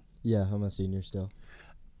in school. Yeah, I'm a senior still.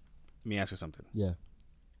 Let me ask you something. Yeah.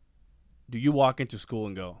 Do you walk into school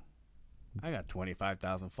and go, "I got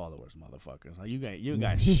 25,000 followers, motherfuckers. Like, you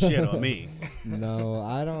got shit on me." No,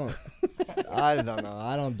 I don't. I don't know.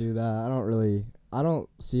 I don't do that. I don't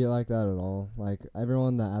see it like that at all. Like,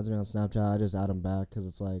 everyone that adds me on Snapchat, I just add them back because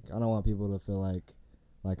it's like, I don't want people to feel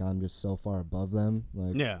like I'm just so far above them.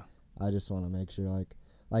 Like, Yeah. I just want to make sure,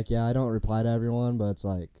 like, yeah, I don't reply to everyone, but it's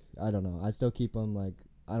like, I don't know. I still keep them, like,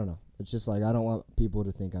 I don't know. It's just like, I don't want people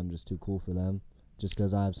to think I'm just too cool for them just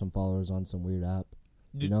because I have some followers on some weird app,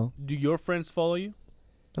 Do, you know? do your friends follow you?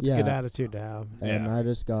 That's a good attitude to have. And Yeah. I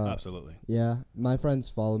just got, Absolutely. yeah, my friends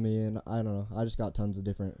follow me, and I don't know. I just got tons of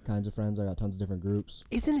different kinds of friends. I got tons of different groups.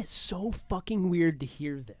 Isn't it so fucking weird to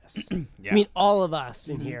hear this? Yeah. I mean, all of us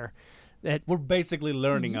in here that we're basically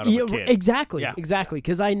learning out of Yeah, a kid. Exactly. Yeah. Exactly.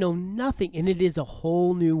 Because I know nothing, and it is a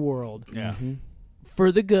whole new world Yeah. Mm-hmm.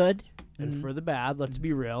 for the good and Mhm. for the bad. Let's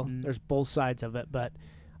be real. Mhm. There's both sides of it, but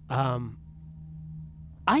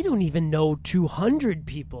I don't even know 200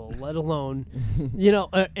 people, let alone,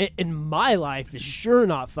 in my life is sure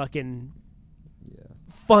not fucking Yeah.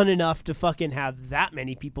 fun enough to fucking have that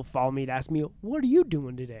many people follow me to ask me, "What are you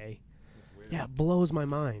doing today?" Yeah, it blows my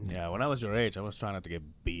mind. Yeah, when I was your age, I was trying not to get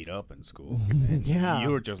beat up in school. Yeah. You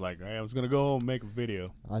were just like, "Hey, I was going to go home and make a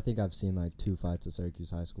video." I think I've seen like 2 fights at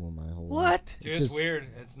Syracuse High School in my whole life. What? Dude, It's it's just- weird.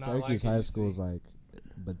 It's not Syracuse like it High used to School be. is like,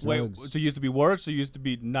 but Wait, drugs. so it used to be worse or used to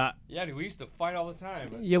be not? Yeah, dude, we used to fight all the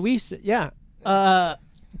time. Yeah, we used to, yeah.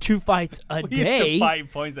 2 fights a He used day. to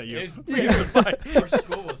fight points at you. Our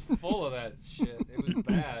school was full of that shit. It was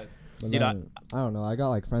bad. But You know, then, I don't know. I got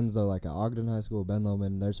like friends though, like at Ogden High School, Ben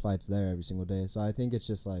Lomond. There's fights there every single day. So I think it's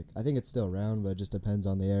just like I think it's still around, but it just depends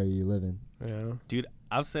on the area you live in. Yeah. Dude,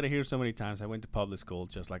 I've said it here so many times. I went to public school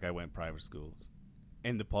just like I went private schools.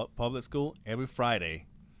 In the public school, every Friday,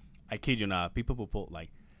 I kid you not, people will pull like,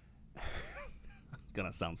 I'm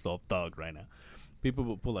gonna sound so thug right now. People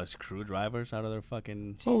will pull screwdrivers out of their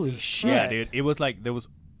fucking. Holy shit. Yeah, dude. It was like there was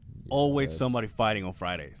always Yes. somebody fighting on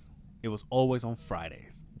Fridays. It was always on Fridays.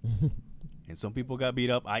 And some people got beat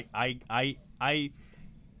up. I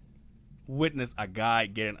witnessed a guy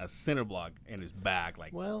getting a cinder block in his back.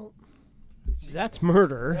 Like, Well, that's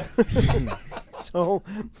murder. So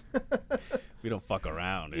we don't fuck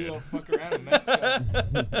around, You dude. don't fuck around and mess up.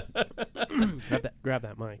 grab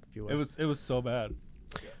that mic if you will. It was so bad.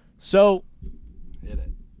 So Hit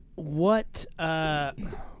it. what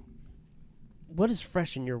is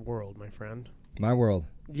fresh in your world, my friend? My world.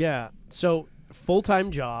 Yeah. So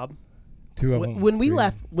full-time job. 2 of them. When we 3.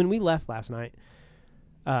 left last night,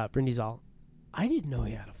 Brindy's all, I didn't know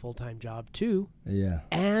he had a full-time job too, Yeah.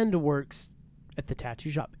 and works at the tattoo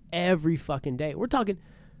shop every fucking day. We're talking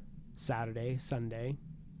Saturday, Sunday.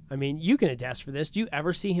 I mean, you can attest for this. Do you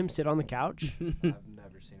ever see him sit on the couch? I've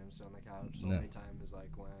never seen him sit on the couch. The No. only time is like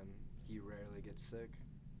when he rarely gets sick.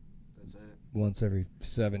 That's it. Once every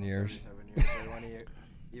 7 Once every years. 7 years. Or when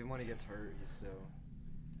even when he gets hurt, he's still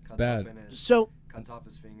cuts bad. Up in his, So, cuts off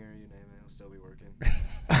his finger. You name it, he'll still be working.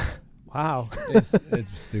 wow.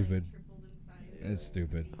 It's stupid. Tripled in size. It's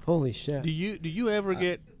stupid. Holy shit. Do you ever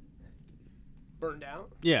get? Burned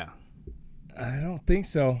out? Yeah. I don't think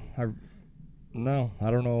so. No, I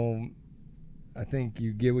don't know. I think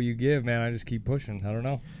you get what you give, man. I just keep pushing. I don't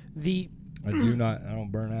know. I don't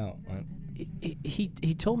burn out.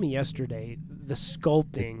 He told me yesterday the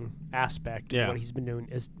sculpting aspect Yeah. of what he's been doing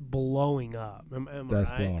is blowing up. Am I That's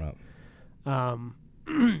right? blowing up.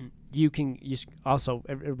 You also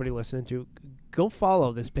everybody listening to go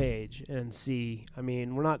follow this page and see. I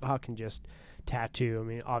mean, we're not talking just tattoo. I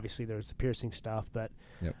mean, obviously there's the piercing stuff, but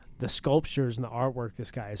Yep. the sculptures and the artwork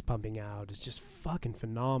this guy is pumping out is just fucking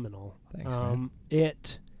phenomenal. Thanks, man.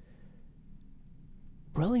 It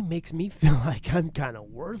really makes me feel like I'm kind of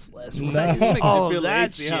worthless. When I No. do Makes you all feel of that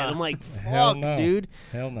lazy, shit. huh? I'm like, Hell fuck, no. dude.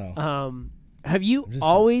 Hell no. Have you Just-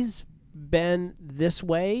 always been this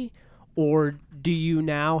way, or do you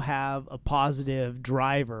now have a positive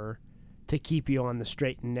driver to keep you on the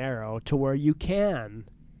straight and narrow to where you can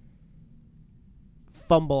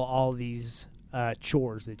fumble all these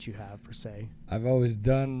chores that you have, per se? I've always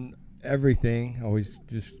done everything, always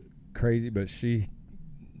just crazy, but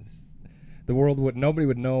nobody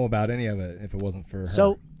would know about any of it if it wasn't for her.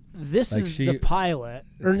 So this Like is she- the pilot,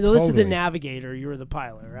 or no, this is the Totally. navigator. You're the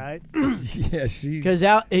pilot, right? yeah, she. Because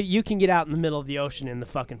you can get out in the middle of the ocean in the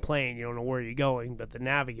fucking plane. You don't know where you're going, but the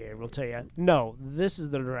navigator will tell you, no, this is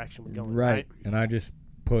the direction we're going. Right. And I just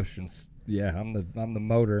push and I'm the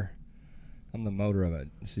motor. I'm the motor of it.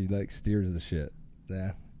 She like steers the shit.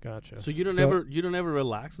 Yeah. Gotcha. So you don't ever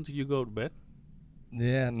relax until you go to bed.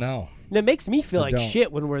 Yeah. No. And it makes me feel I like don't.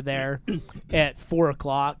 shit when we're there at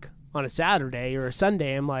 4:00 on a Saturday or a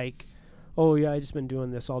Sunday. I'm like, oh yeah, I just been doing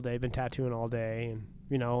this all day, been tattooing all day, and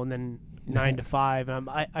and then 9 to 5, and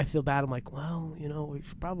I feel bad. I'm like, well, we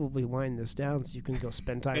should probably wind this down so you can go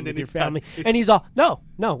spend time And with then your he's family. And he's all, no,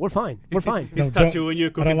 we're fine, we're fine. He's No, don't- tattooing you, I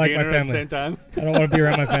cooking don't like my dinner at the family. same time. I don't want to be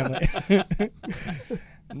around my family.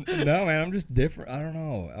 No, man, I'm just different. I don't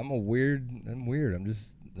know. I'm weird. I'm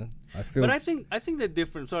just. I feel. But I think the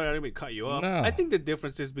difference. Sorry, I didn't mean to cut you off. No. I think the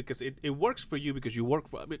difference is because it works for you because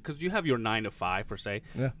you have your 9 to 5 per se.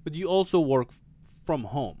 Yeah. But you also work from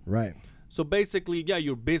home. Right. So basically, yeah,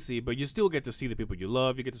 you're busy, but you still get to see the people you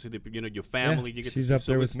love. You get to see your family. Yeah, You get she's to up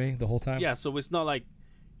see, there so with it's- me the whole time. Yeah, so it's not like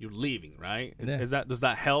you're leaving, right? Yeah. Does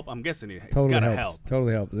that help? I'm guessing it's Totally gotta helps. help.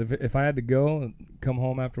 Totally helps. If I had to go and come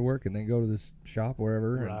home after work and then go to this shop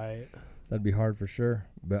wherever, and Right. that'd be hard for sure.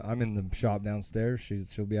 But I'm in the shop downstairs.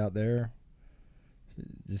 She'll be out there. She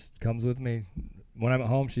just comes with me. When I'm at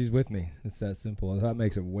home, she's with me. It's that simple. That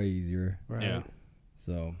makes it way easier. Right. Yeah.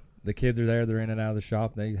 So the kids are there. They're in and out of the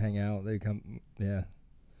shop. They hang out. They come. Yeah.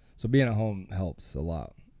 So being at home helps a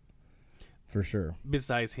lot. For sure.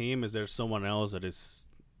 Besides him, is there someone else that is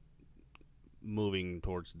moving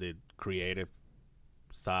towards the creative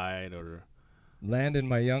side or? Landon,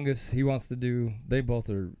 my youngest, he wants to do. They both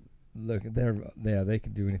are. Look, they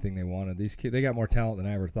can do anything they wanted. These kids, they got more talent than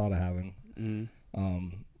I ever thought of having.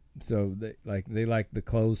 So they like the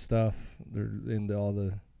clothes stuff. They're into all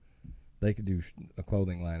the. They could do a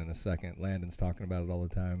clothing line in a second. Landon's talking about it all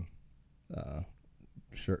the time.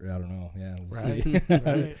 sure. I don't know. Yeah, we'll Right.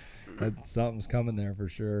 see. Right. Something's coming there for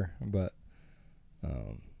sure. But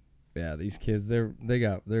yeah, these kids,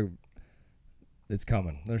 it's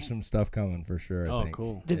coming. There's some stuff coming for sure. I Oh, think.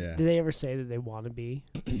 cool. Did they ever say that they want to be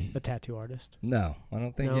a tattoo artist? No, I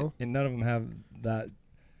don't think No? and none of them have that.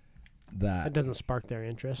 That doesn't spark their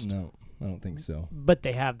interest. No, I don't think so. But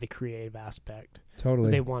they have the creative aspect.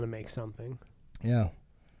 Totally. They want to make something. Yeah.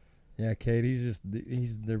 Yeah, Kate,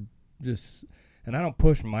 they're just, and I don't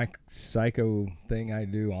push my psycho thing I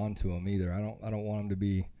do onto them either. I don't want them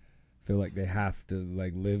to feel like they have to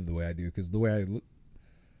like live the way I do, because the way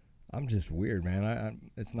I'm just weird, man.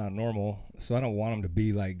 It's not normal, so I don't want them to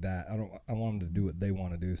be like that. I want them to do what they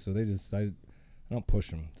want to do. So I don't push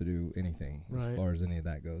them to do anything as far as any of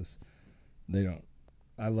that goes. They don't.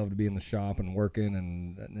 I love to be in the shop and working,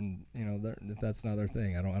 and you know, if that's not their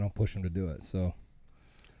thing, I don't push them to do it. So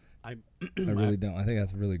I really don't. I think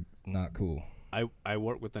that's really not cool. I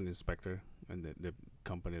work with an inspector, and the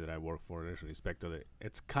company that I work for, there's an inspector that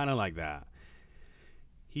it's kind of like that.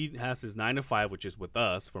 He has his 9 to 5, which is with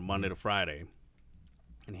us from Monday to Friday,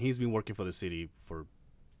 and he's been working for the city for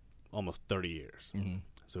almost 30 years. Mm-hmm.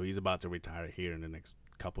 So he's about to retire here in the next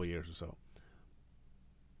couple of years or so.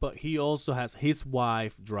 But he also has, his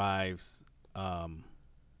wife drives a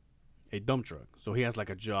dump truck. So he has like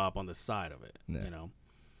a job on the side of it, Yeah. you know.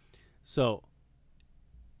 So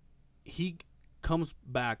he comes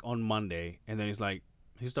back on Monday, and then he's like,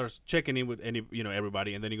 he starts checking in with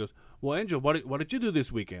everybody, and then he goes, "Well, Angel, what did you do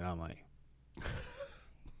this weekend?" I'm like,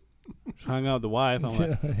 hung out with the wife. I'm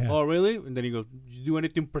like, Yeah. "Oh, really?" And then he goes, "Did you do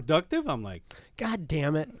anything productive?" I'm like, God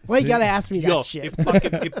damn it! Why you See? gotta ask me "Yo, that shit? it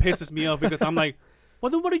pisses me off because I'm like, well,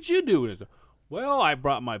 then what did you do?" And he's like, "Well, I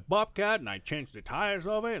brought my Bobcat and I changed the tires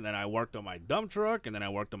of it, and then I worked on my dump truck, and then I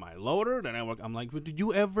worked on my loader, then I'm like, "But did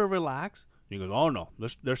you ever relax?" And he goes, "Oh no,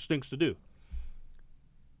 there's things to do."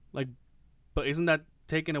 Like, but isn't that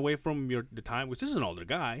taken away from the time? Which is an older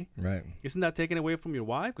guy, Right. isn't that taken away from your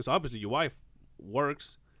wife? Because obviously your wife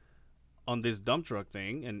works on this dump truck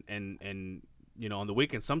thing, and you know, on the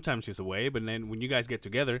weekend sometimes she's away, but then when you guys get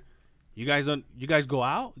together, you guys go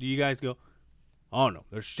out? Do you guys go, "Oh no,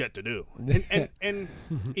 there's shit to do"? And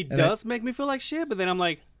it does make me feel like shit, but then I'm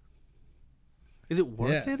like, is it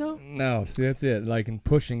worth it though? No, see, that's it. Like, in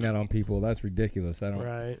pushing that on people, that's ridiculous.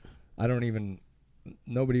 Right.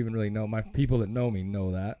 Nobody even really know. My people that know me know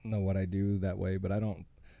what I do that way, but I don't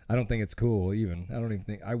think it's cool even. I don't even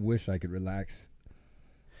think, I wish I could relax.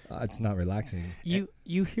 It's not relaxing.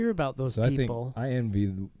 You hear about those So people. I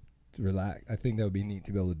envy to relax. I think that would be neat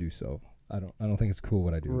to be able to do so. I don't think it's cool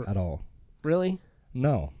what I do at all. Really?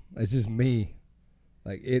 No, it's just me.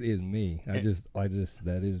 Like, it is me. That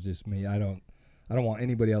is just me. I don't want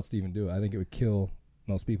anybody else to even do it. I think it would kill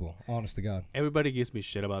most people. Honest to God. Everybody gives me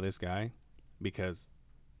shit about this guy because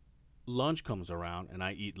lunch comes around and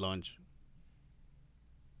I eat lunch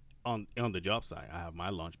on the job site. I have my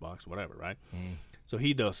lunch box, whatever, right? So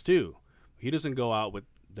he does too. He doesn't go out with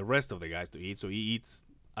the rest of the guys to eat, so he eats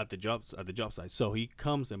at the job site. So he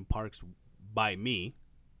comes and parks by me.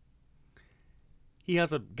 He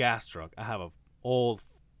has a gas truck. I have a old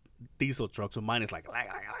diesel truck, so mine is like,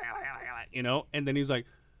 you know. And then he's like,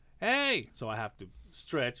 "Hey," so I have to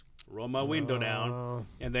stretch, roll my window down,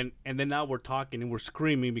 and then now we're talking and we're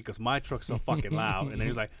screaming because my truck's so fucking loud. And then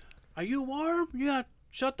he's like, "Are you warm? Yeah,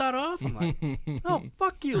 shut that off." I'm like, "Oh,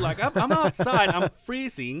 fuck you!" Like, I'm outside, I'm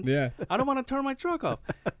freezing. Yeah. I don't want to turn my truck off.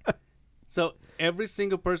 So every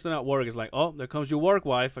single person at work is like, "Oh, there comes your work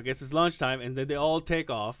wife. I guess it's lunchtime," and then they all take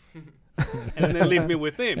off, and then leave me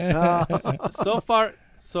with him. So far,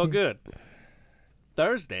 so good.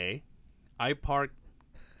 Thursday, I parked,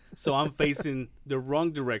 so I'm facing the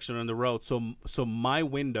wrong direction on the road. So my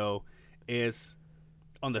window is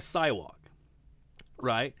on the sidewalk,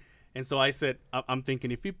 right? And so I said, I'm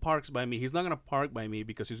thinking, if he parks by me, he's not gonna park by me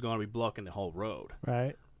because he's gonna be blocking the whole road.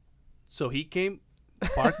 Right. So he came,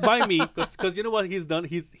 parked by me, because you know what he's done?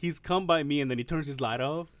 He's come by me and then he turns his light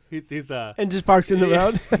off. And just parks in the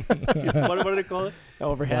road. What do they call it?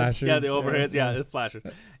 Overheads. Flasher. Yeah, the overheads. Yeah, the flasher.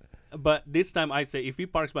 But this time I say, if he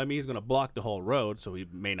parks by me, he's gonna block the whole road, so he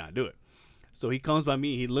may not do it. So he comes by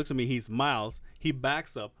me, he looks at me, he smiles, he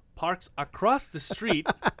backs up, parks across the street,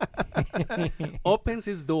 opens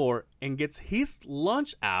his door, and gets his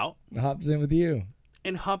lunch out, Hops in with you.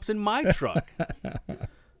 and hops in my truck.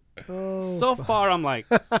 So far, I'm like,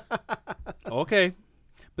 okay.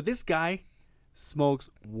 But this guy smokes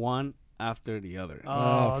one after the other.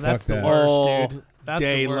 Oh, fuck that's the that. worst, all dude. That's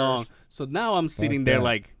day the worst. long. So now I'm sitting Fuck there that.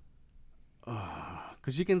 like,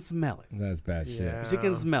 because you can smell it. That's bad shit. Yeah. 'Cause you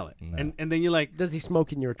can smell it. No. And then you're like, Does he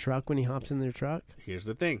smoke in your truck when he hops in your truck? here's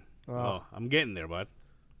the thing. Oh. Oh, I'm getting there, bud.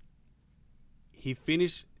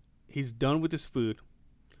 He's done with his food,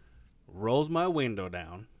 rolls my window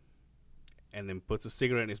down, and then puts a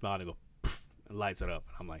cigarette in his mouth and go, poof, and lights it up.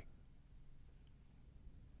 I'm like,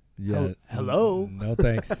 Yeah. Hello? No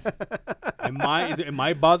thanks. am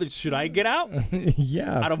I bothered? Should I get out?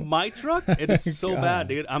 Yeah. Out of my truck? It is so God. bad,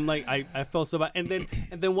 dude. I'm like, I felt so bad. And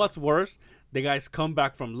then what's worse? The guys come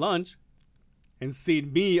back from lunch and see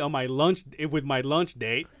me on my lunch with my lunch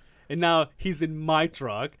date, and now he's in my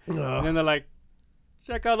truck, and then they're like,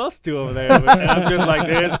 check out those two over there. And I'm just like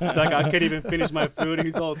this, like I can't even finish my food, and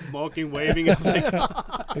he's all smoking, waving. I'm like,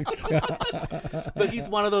 but he's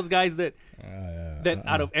one of those guys that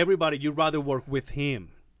out of everybody, you'd rather work with him.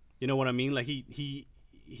 You know what I mean? Like he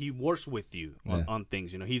works with you on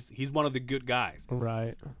things. You know, he's one of the good guys.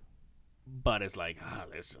 Right. But it's like,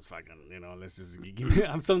 let's just fucking, let's just give me.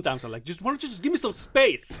 Sometimes I'm like, why don't you just give me some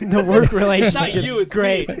space? The work It's not relationship you, is it's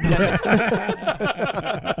great.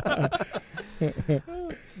 me.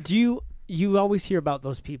 Do you always hear about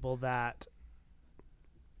those people that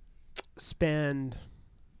spend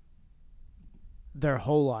their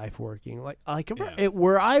whole life working? Like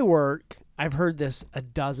where I work, I've heard this a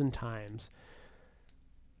dozen times.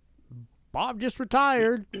 Bob just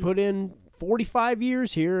retired, put in 45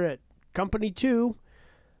 years here at Company 2,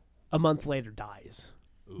 a month later dies.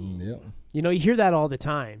 Yeah. You hear that all the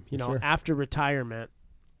time. Sure. After retirement.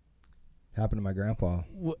 Happened to my grandpa.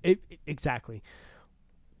 Exactly.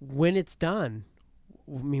 When it's done,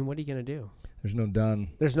 I mean, what are you going to do? There's no done.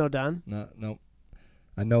 There's no done? No.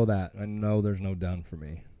 I know that. I know there's no done for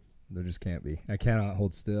me. There just can't be. I cannot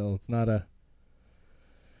hold still. It's not a...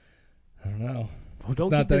 I don't know. Well,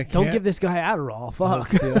 don't give this guy Adderall.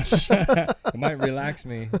 Fuck. It might relax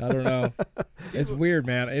me. I don't know. It's weird,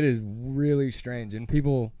 man. It is really strange. And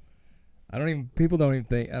people don't even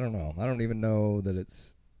think, I don't know. I don't even know that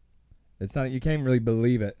it's not, you can't really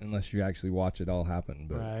believe it unless you actually watch it all happen.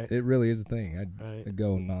 But It really is a thing. I'd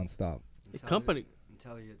go nonstop. Until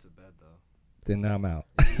he hits a bed, though. Then I'm out.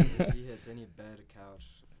 If he hits any bed, couch,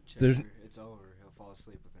 chair, it's over. He'll fall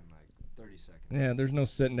asleep within like 30 seconds. Yeah, there's no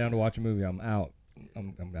sitting down to watch a movie. I'm out.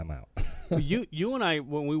 I'm out. Well, you and I,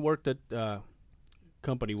 when we worked at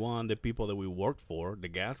Company 1, the people that we worked for, the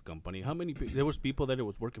gas company, there was people that it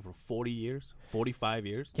was working for 40 years, 45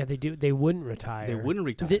 years. Yeah, they wouldn't retire. They wouldn't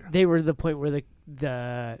retire. They were to the point where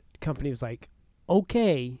the company was like,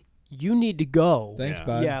 okay, you need to go. Thanks,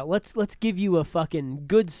 bud. Yeah, let's give you a fucking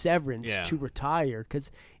good severance to retire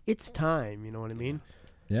because it's time. You know what I mean?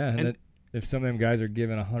 Yeah, and if some of them guys are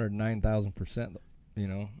giving 109,000%, I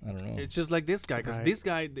don't know. It's just like this guy, because this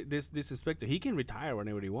guy, this inspector, he can retire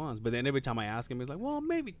whenever he wants. But then every time I ask him, he's like, well,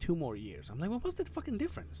 maybe 2 more years. I'm like, well, what's the fucking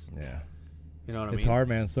difference? Yeah. You know what I mean? It's hard,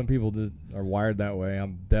 man. Some people just are wired that way.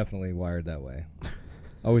 I'm definitely wired that way.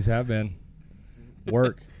 Always have been.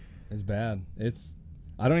 Work is bad.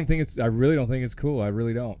 I really don't think it's cool. I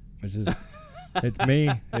really don't. It's just, it's me.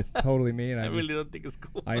 It's totally me. And I really don't think it's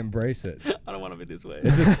cool. I embrace it. I don't want to be this way.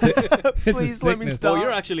 It's a Please let me sickness. stop. Well,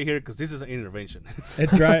 you're actually here because this is an intervention. You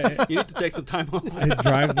You need to take some time off. It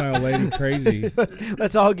drives my old lady crazy.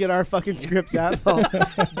 Let's all get our fucking scripts out.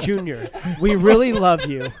 Junior, we really love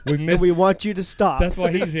you. And we want you to stop. That's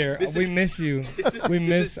why he's here. We miss you. We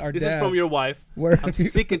miss our dad. This is from your wife. I'm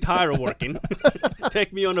sick and tired of working.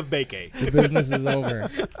 Take me on a vacay. The business is over.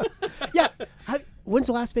 Yeah. When's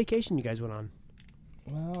the last vacation you guys went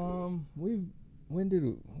on? We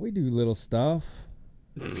do little stuff.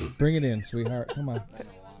 Bring it in, sweetheart. Come on. When we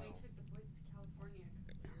took the boys to California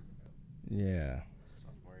a couple years ago.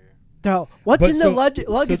 Yeah. What's But in the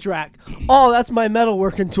luggage rack? Oh, that's my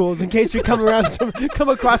metalworking tools in case we come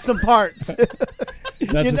across some parts.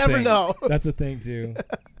 You never know. That's a thing too.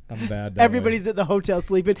 I'm bad. Everybody's at the hotel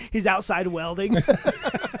sleeping. He's outside welding.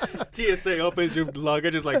 TSA opens your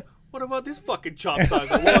luggage. It's like, what about this fucking chop size?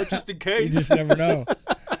 Well, just in case. You just never know.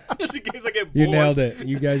 Just in case I get bored. You nailed it.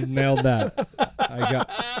 You guys nailed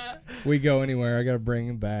that. We go anywhere. I got to bring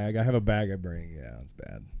a bag. I have a bag I bring. Yeah, it's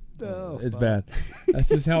bad. Oh, it's bad. That's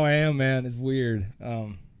just how I am, man. It's weird.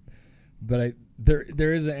 But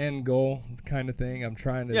there is an end goal kind of thing. I'm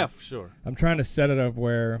trying to. Yeah, for sure. I'm trying to set it up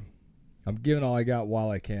where I'm giving all I got while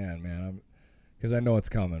I can, man. Because I know it's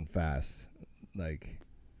coming fast. Like,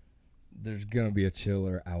 there's gonna be a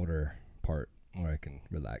chiller outer part where I can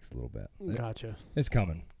relax a little bit. Gotcha. It's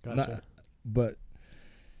coming. Gotcha. But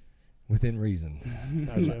within reason.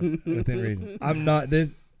 Gotcha. Within reason. I'm not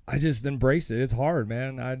this. I just embrace it. It's hard,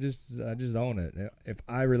 man. I just own it. If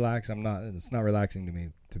I relax, it's not relaxing to me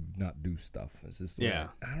to not do stuff. It's just I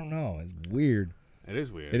don't know. It's weird. It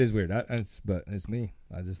is weird. It is weird. But it's me.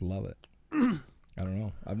 I just love it. I don't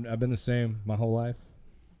know. I've been the same my whole life.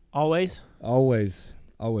 Always. Always.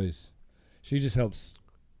 She just helps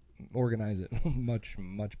organize it much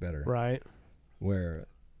better. Right. Where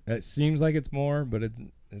it seems like it's more, but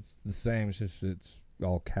it's the same. It's just it's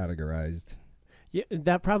all categorized. Yeah,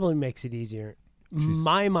 that probably makes it easier.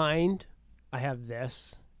 My mind, I have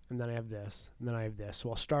this, and then I have this, and then I have this. So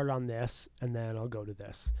I'll start on this, and then I'll go to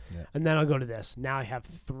this, and then I'll go to this. Now I have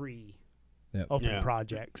 3 open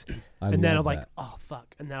projects, and then I'm like, oh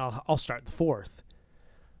fuck, and then I'll start the 4th.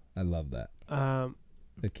 I love that.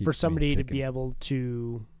 For somebody to be able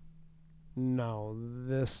to, no,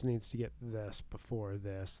 this needs to get this before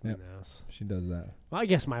this, then this. She does that. Well, I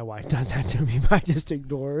guess my wife does that to me, but I just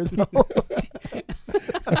ignore her, though.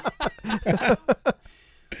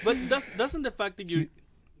 But doesn't the fact that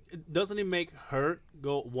doesn't it make her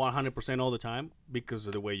go 100% all the time because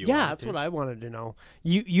of the way you? Yeah, that's what I wanted to know.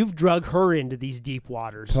 You've drug her into these deep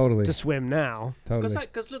waters to swim now. Totally.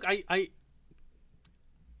 Because look, I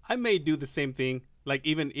may do the same thing, like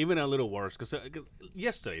even a little worse. Because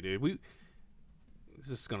yesterday, dude, this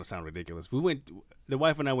is gonna sound ridiculous. The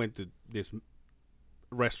wife and I went to this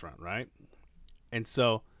restaurant, right? And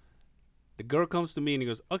so the girl comes to me and he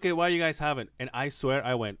goes, "Okay, why are you guys having?" And I swear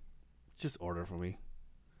I went, "Just order for me."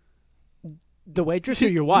 The waitress or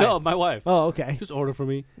your wife? No, my wife. Oh, okay. Just order for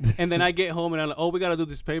me. And then I get home and I'm like, "Oh, we gotta do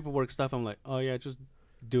this paperwork stuff." I'm like, "Oh yeah, just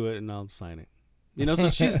do it and I'll sign it." You know, so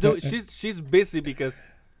she's busy because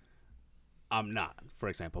I'm not, for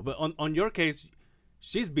example. But on your case,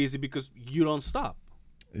 she's busy because you don't stop.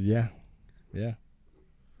 Yeah.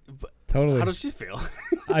 But Totally. how does she feel?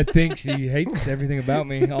 I think she hates everything about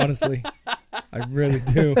me, honestly. I really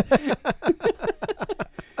do.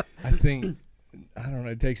 I think, I don't know,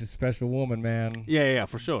 it takes a special woman, man. Yeah,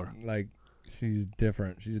 for sure. Like, she's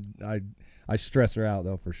different. I stress her out,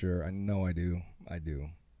 though, for sure. I know I do.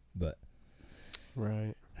 But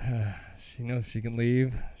Right. she knows she can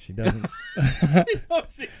leave. She doesn't. She knows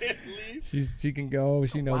she can leave. She can go.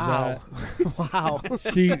 She knows that. Wow.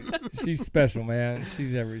 She's special, man.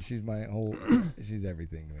 She's everything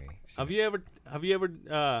to me. Have you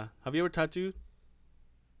ever tattooed?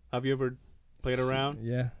 Have you ever played around?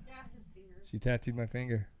 Yeah. Yeah, his finger. She tattooed my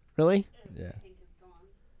finger. Really? Yeah. I think it's gone,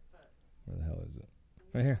 but Where the hell is it?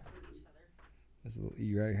 Right here. each other. This little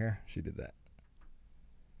E right here. She did that.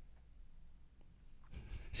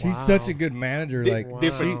 She's Wow. such a good manager. Like Wow.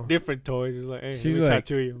 Different toys. It's like, hey, She's let me like-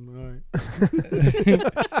 tattoo you. I'm like,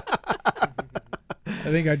 I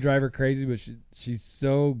think I drive her crazy, but she's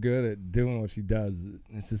so good at doing what she does.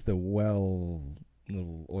 It's just a little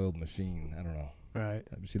oiled machine. I don't know. Right.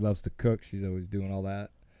 She loves to cook. She's always doing all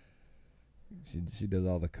that. She does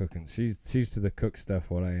all the cooking. She's to the cook stuff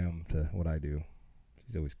what I am to what I do.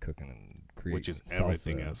 She's always cooking and creating. which is salsa.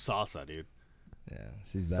 everything else. Salsa, dude. Yeah,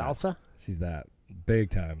 she's that. Salsa? She's that big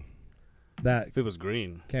time. That If it was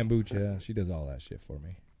green, kombucha. She does all that shit for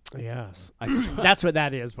me. Yes. I s- That's what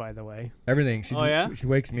that is, by the way. Everything. Oh, yeah? She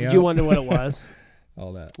wakes me Did up. you wonder what it was?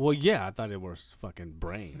 all that. well, yeah, I thought it was fucking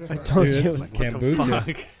brains. I told Dude, you it it's was like What the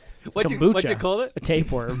kombucha. fuck? What you kombucha. call it? a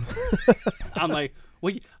tapeworm. I'm like,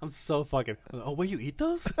 I'm so fucking. Oh, will you eat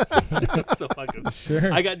those? So fucking. Sure.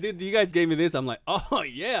 Dude, you guys gave me this. I'm like, oh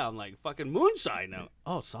yeah. I'm like fucking moonshine now.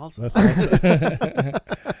 Oh, salsa That's salsa.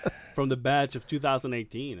 from the batch of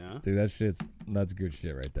 2018, huh? Dude, that's good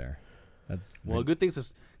shit right there. That's Well, good thing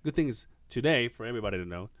is today for everybody to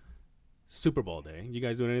know. Super Bowl day. You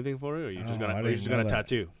guys doing anything for it, or you just Oh, gonna I or you didn't just know gonna that.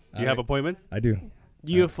 tattoo? I You have like- appointments? I do.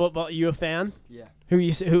 You a football? You a fan? Yeah.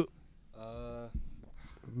 Who?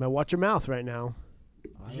 Watch your mouth right now.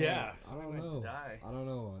 I don't know. I don't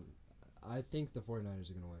know. I think the 49ers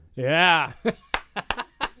are going to win. Yeah.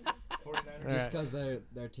 Just because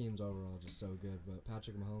their team's overall just so good. But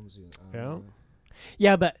Patrick Mahomes, I don't know.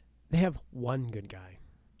 Yeah, but they have one good guy.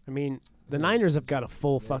 I mean, the Yeah. Niners have got a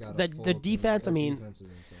full They fuck. got a The full defense. I team. Their mean, defense is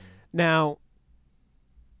insane. now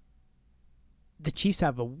the Chiefs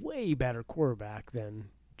have a way better quarterback than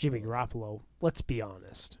Jimmy Garoppolo. Let's be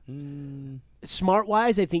honest. Smart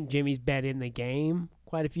wise, I think Jimmy's been in the game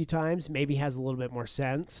quite a few times. Maybe has a little bit more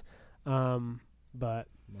sense. But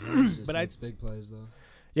Mahomes just But makes big plays though.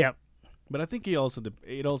 yeah, But I think it also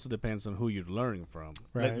depends on who you're learning from.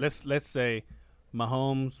 Right. Let's say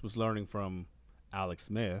Mahomes was learning from Alex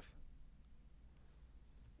Smith.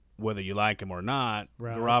 Whether you like him or not,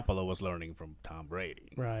 Right. Garoppolo was learning from Tom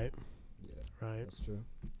Brady. right, Yeah, right. that's true.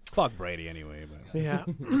 Fuck Brady anyway. But. Yeah.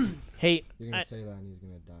 Hey, You're gonna I- say that and he's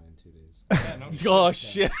gonna die in 2 days. Oh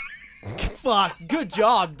shit! fuck. Good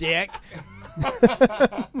job, Dick. So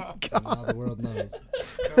now the world knows.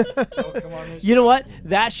 You know what?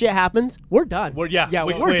 That shit happens. We're done. We're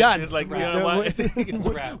we're quit. done. It's like you Wrap. know what?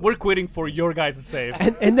 It's We're quitting for your guys' sake.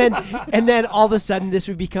 and then all of a sudden this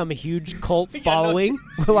would become a huge cult following.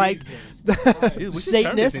 Like Dude, we should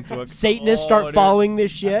turn this Satanists, into a- Satanists Oh, start dude. following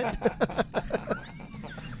this shit.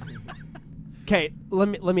 Okay,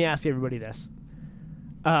 let me ask everybody this.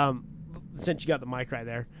 Since you got the mic right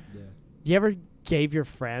there, Yeah. you ever gave your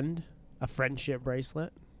friend a friendship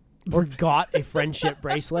bracelet, or got a friendship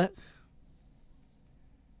bracelet,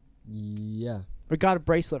 Yeah. or got a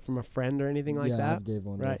bracelet from a friend or anything like yeah, that? I gave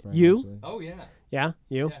one to Right. a friend. You? Actually. Oh yeah. Yeah,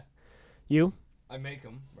 you, Yeah. you, I make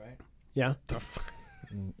them right. yeah.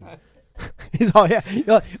 Mm. He's all He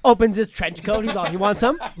opens his trench coat. He's all, you want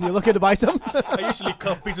some? You looking to buy some? I usually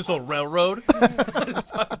cut pieces of railroad. Just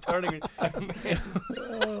fucking turning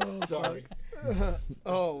it. Sorry.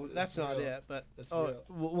 Oh, that's not real. it. But That's oh, real.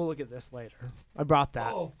 we'll look at this later. I brought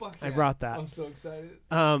that. Oh fuck! I yeah. brought that. I'm so excited.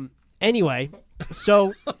 Anyway,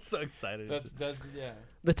 so I'm so excited. That's yeah.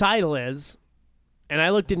 the title is, and I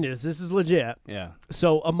looked into this. This is legit. Yeah.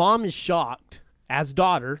 So a mom is shocked as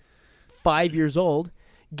daughter, 5 years old,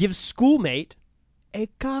 gives schoolmate a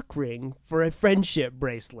cock ring for a friendship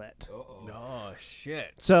bracelet. Oh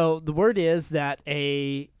shit. So the word is that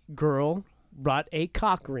a girl brought a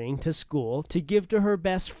cock ring to school to give to her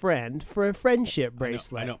best friend for a friendship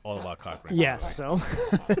bracelet. I know all about cock rings. Yes, so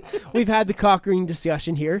we've had the cock ring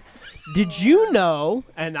discussion here. Did you know,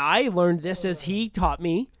 and I learned this as he taught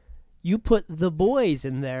me, you put the boys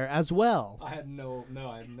in there as well. I had no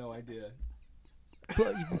idea. You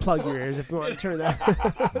can plug your ears if you want to turn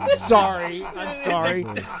that. Sorry, I'm sorry.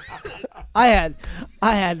 I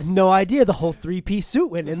had no idea the whole 3-piece suit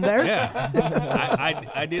went in there. Yeah.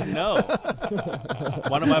 I didn't know.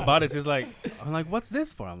 One of my buddies is like, I'm like, what's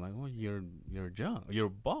this for? I'm like, well, your junk, your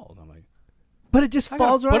balls. I'm like, But it just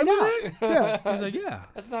falls put right 'em in out. there? He's like, yeah.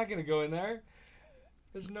 That's not gonna go in there.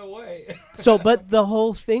 There's no way. So, but the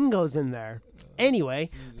whole thing goes in there. Anyway,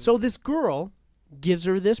 so this girl gives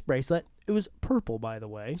her this bracelet. It was purple, by the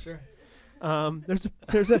way. Sure.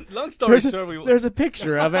 There's a Long story there's short, there's a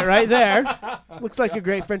picture of it right there. Looks like a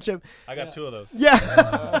great friendship. I got two of those.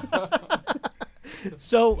 Yeah.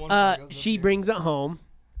 So One goes up she here. brings it home.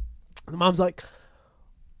 The mom's like,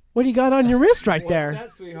 "What do you got on your wrist right there?" What's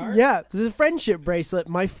that, sweetheart? Yeah, this is a friendship bracelet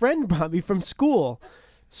my friend brought me from school.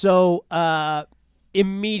 So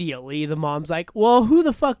immediately the mom's like, "Well, who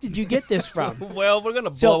the fuck did you get this from?" Well, we're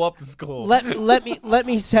gonna So, blow up the school. let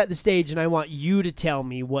me set the stage, and I want you to tell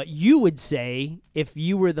me what you would say if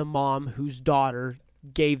you were the mom whose daughter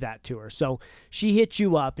gave that to her. So she hits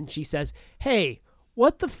you up and she says, "Hey,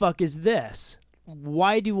 what the fuck is this?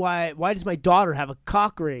 Why does my daughter have a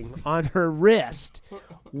cock ring on her wrist?"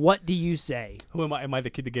 What do you say? Who am I? Am I the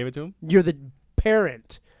kid that gave it to him? You're the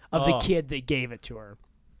parent of the Oh. kid that gave it to her.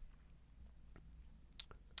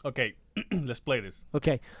 Okay, let's play this.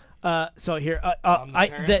 Okay. So here, I'm the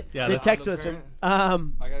parent? Yeah, the that's- text I'm was, the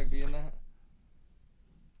parent? I gotta be in that.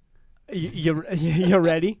 you're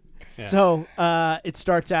ready? Yeah. So it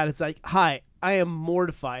starts out, it's like, "Hi, I am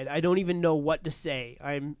mortified. I don't even know what to say.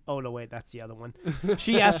 Oh no, wait, that's the other one."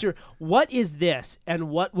 She asked her, "What is this? And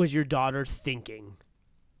what was your daughter thinking?"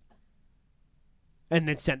 And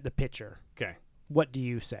then sent the picture. Okay. What do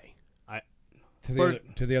you say?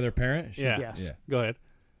 To the other parent. Yeah. Yes. Yeah. Go ahead.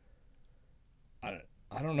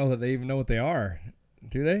 I don't know that they even know what they are.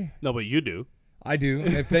 Do they? No, but you do. I do.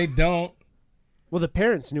 If they don't, Well, the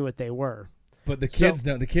parents knew what they were. but the kids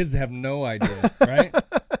don't. The kids have no idea, right?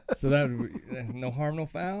 So that would be, no harm, no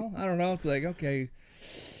foul. I don't know. It's like, okay,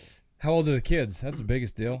 how old are the kids? That's the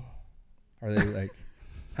biggest deal. Are they like,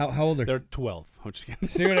 how old are? They're 12. I'm just kidding.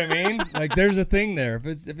 See what I mean? Like, there's a thing there. If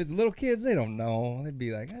it's little kids, they don't know. They'd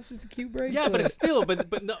be like, that's just a cute bracelet. Yeah, but it's still, but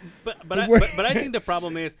I think the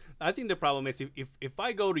problem is, if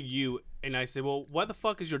I go to you and I say, well, why the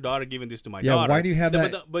fuck is your daughter giving this to my Yeah, daughter? why do you have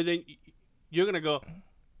that- But then you're gonna go,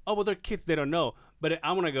 oh, well, they're kids, they don't know. But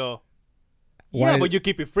I'm gonna go, Why- yeah, but you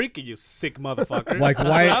keep it freaky, you sick motherfucker. Like, That's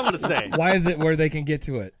why- what I'm gonna say. Why is it where they can get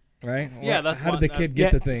to it? Right? Yeah, that's how one- did the kid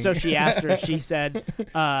get the thing? So she asked her, she said,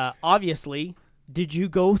 obviously, did you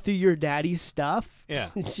go through your daddy's stuff? Yeah.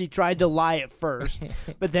 She tried to lie at first,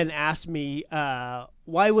 but then asked me,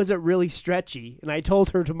 why was it really stretchy? And I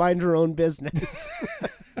told her to mind her own business.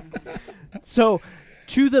 So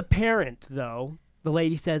to the parent, though, the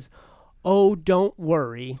lady says, "Oh, don't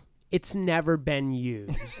worry. It's never been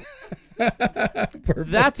used."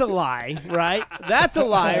 That's a lie, right? That's a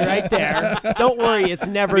lie right there. Don't worry, it's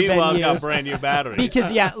never Meanwhile, been it's got used. brand new battery.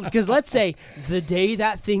 Because let's say the day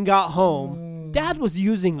that thing got home, Dad was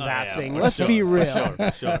using Oh, that yeah, thing. for Let's sure, be for real. Sure,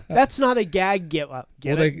 for sure. That's not a gag gift.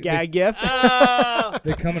 Gag gift. Oh!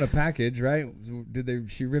 They come in a package, right?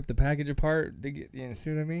 She rip the package apart? You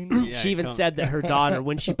see what I mean? Yeah, She even come- said that her daughter,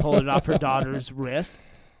 when she pulled it off her daughter's wrist,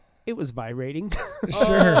 It was vibrating.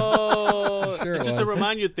 Sure. Oh, Sure it's it just to was.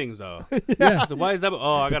 remind you things, though. Yeah. So why is that? Oh,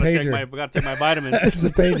 I It's a gotta take pager. my vitamins. It's a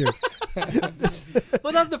pager.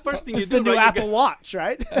 But that's the first thing It's you do. the new right? Apple Watch,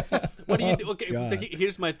 right? What do you do? Okay, so God.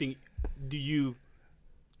 here's my thing. Do you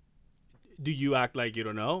act like you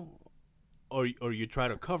don't know, or you try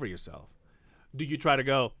to cover yourself? Do you try to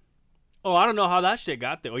go, oh, I don't know how that shit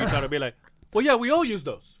got there, or you try to be like, well, yeah, we all use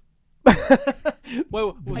those.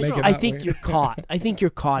 Well, Make it I not think weird. you're caught. I think you're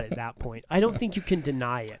caught at that point. I don't think you can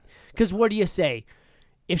deny it. Because what do you say?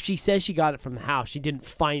 If she says she got it from the house, she didn't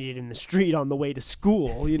find it in the street on the way to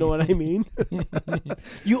school. You know what I mean?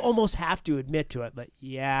 You almost have to admit to it. Like,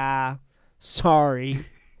 yeah, sorry.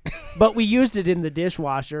 But we used it in the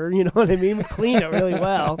dishwasher. You know what I mean? We cleaned it really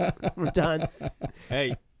well. We're done.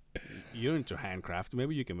 hey, you're into handcraft.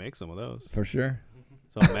 Maybe you can make some of those. For sure.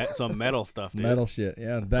 Some metal stuff, dude. Metal shit.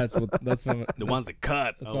 Yeah, that's what The ones that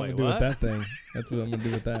cut. That's Oh, what I'm wait, gonna do what? with that thing. That's what I'm gonna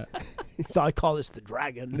do with that. So I call this the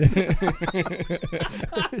dragon.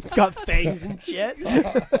 It's got fangs and shit.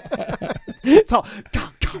 It's all.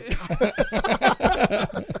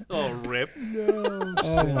 Oh, rip. Oh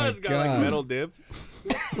my It's got god. like metal dips.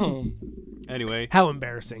 Anyway, How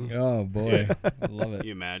embarrassing. Oh boy, I love it.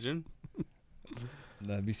 you imagine?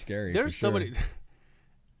 That'd be scary. There's for so sure. many.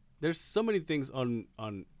 There's so many things on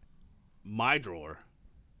my drawer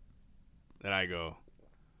that I go.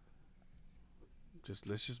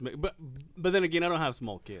 Let's just make. But then again, I don't have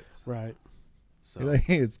small kids, Right. so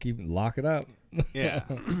It's lock it up. yeah.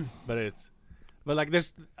 But like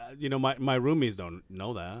there's my roomies don't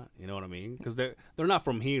know that. You know what I mean? Because they're not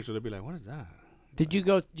from here, so they'll be like, "What is that?" Do you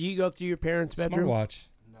go through your parents' bedroom? Smartwatch.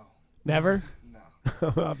 Never? No.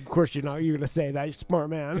 Of course you're not. You're going to say that. You're a smart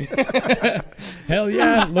man. Hell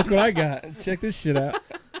yeah! Look what I got. Let's check this shit out.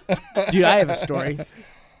 Dude, I have a story.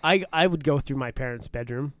 I would go through my parents'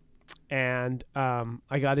 bedroom, and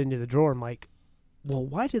I got into the drawer. I'm like, well,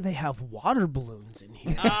 why do they have water balloons in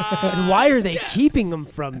here? And why are they keeping them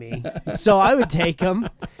from me? So I would take them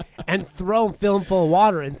and fill them full of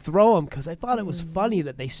water and throw them because I thought it was funny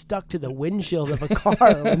that they stuck to the windshield of a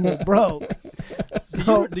car when they broke.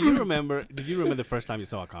 So, Did you remember the first time you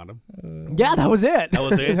saw a condom? yeah, that was it. That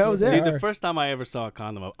was it. That was Dude, it. the first time I ever saw a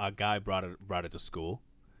condom, a guy brought it to school,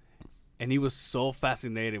 and he was so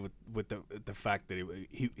fascinated with the fact that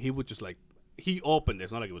he would just like. He opened it.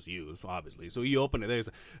 It's not like it was used, obviously. So he opened it. There's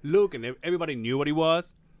look, and everybody knew what he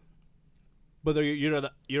was. But you're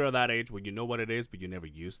that age where you know what it is, but you never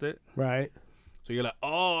used it. Right. So you're like,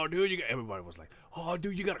 oh, dude, everybody was like, oh,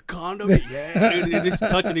 dude, you got a condom? Yeah. Dude, and just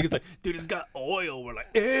touching it. He's like, dude, it's got oil. We're like,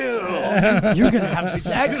 ew. You're going to have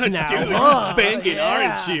sex now. Dude, huh? banging,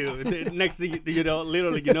 Yeah. aren't you? And then next thing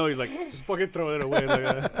literally, he's like, just fucking throw it away.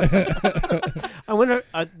 I wonder,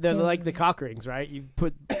 they're like the cock rings, right? You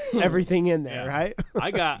put everything in there, Yeah. right? I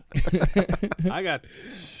got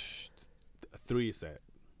 3 set.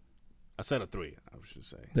 A set of 3, I should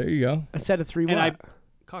say. There you go. A set of 3 And what?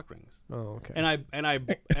 cock rings. Oh, okay. And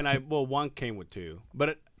I well, one came with 2,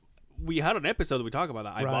 but we had an episode that we talked about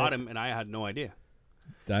that. I Right. bought him, and I had no idea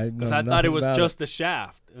Because because I thought it was just the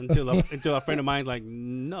shaft until a friend of mine's like,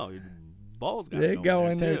 no, your balls got They to go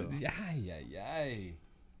in there. too. Yay.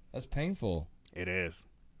 That's painful. It is,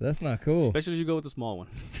 That's not cool. especially if you go with the small one.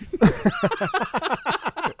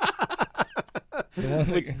 The one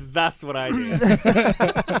Which that- that's what I did.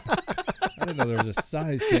 I didn't know there was a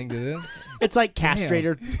size thing to this. It's like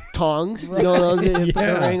castrator tongs. You know those? You put the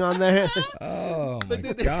Yeah. ring on there. Oh my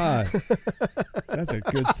god. That's a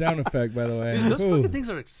good sound effect, by the way. Dude, those Ooh. fucking things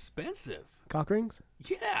are expensive. Cock rings?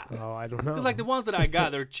 Yeah. Oh, I don't know. Because like the ones that I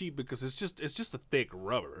got, they're cheap because it's just a thick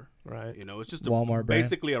rubber. Right. You know, it's just Walmart brand.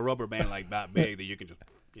 basically a rubber band like that big that you can just,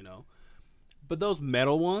 But those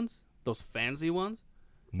metal ones, those fancy ones,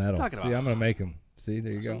 Metal. talking See, about- I'm gonna make them. See,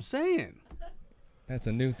 there you that's what go. I'm saying. That's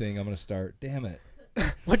a new thing I'm gonna start. Damn it.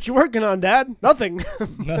 What you working on, Dad? Nothing.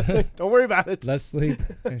 Don't worry about it. Less sleep.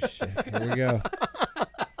 Oh, shit. Here we go.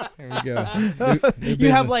 Here we go. New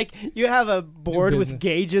You have business. you have a board with business.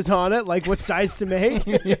 gauges on it, like what size to make.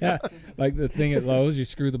 Yeah, like the thing at Lowe's, you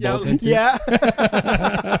screw the Yeah, bolt into. Yeah.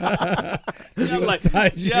 You have like,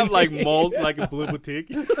 size you have you like need. molds like a Blue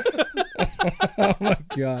Boutique. Oh my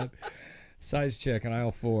god. Size check on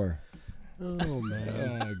aisle 4. Oh man.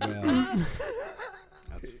 Oh my god.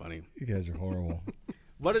 That's funny. You guys are horrible.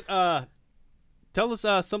 What? Tell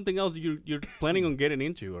us something else you're planning on getting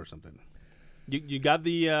into or something. You got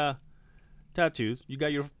the tattoos. You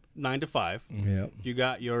got your 9 to 5. Yep. You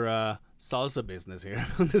got your salsa business here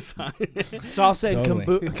on the side. Salsa and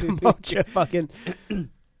Totally. kombucha. Fucking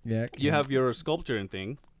Yeah. You have your sculpture and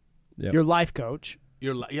thing. Yep. your life coach.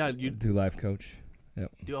 Your you do life coach.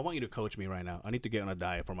 Yep. Dude, I want you to coach me right now. I need to get on a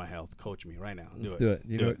diet for my health. Coach me right now. Let's do it.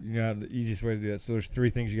 You know the easiest way to do that. So there's 3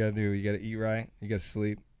 things you got to do. You got to eat right. You got to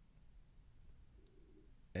sleep.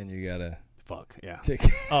 And you got to Fuck, yeah. take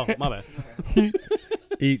Oh, my bad.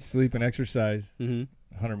 eat, sleep, and exercise.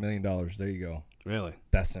 Mm-hmm. $100 million. There you go. Really?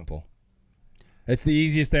 That's simple. It's the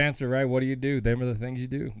easiest answer, right? What do you do? Them are the things you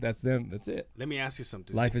do. That's them. That's it. Let me ask you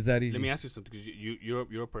something. Life is that easy. Let me ask you something, because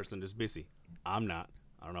you're a person that's busy. I'm not.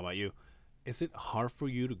 I don't know about you. Is it hard for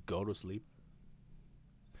you to go to sleep?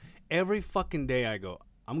 Every fucking day I go,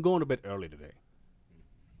 I'm going to bed early today.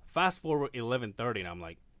 Fast forward 11:30, and I'm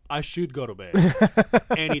like, I should go to bed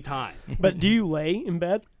anytime. But do you lay in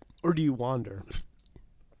bed or do you wander?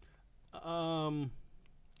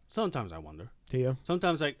 Sometimes I wonder. Do you?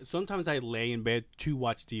 Sometimes I lay in bed to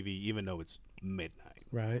watch TV, even though it's midnight.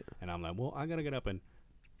 Right. And I'm like, well, I gotta get up in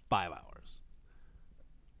 5 hours.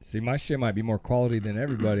 See, my shit might be more quality than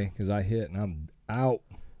everybody because I hit and I'm out.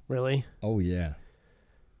 Really? Oh, yeah.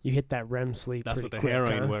 You hit that REM sleep. That's pretty what the quick,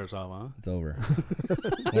 heroin huh? wears off, huh? It's over.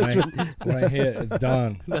 when I hit, it's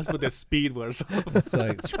done. That's what the speed wears off. It's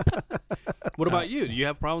like, What about you? Do you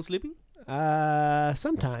have problems sleeping?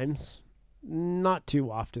 Sometimes, not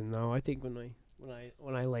too often though. I think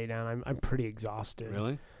when I lay down, I'm pretty exhausted.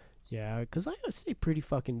 Really? Yeah, because I stay pretty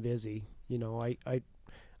fucking busy. You know,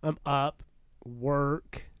 I'm up,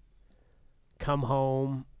 work, come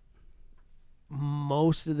home.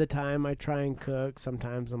 Most of the time, I try and cook.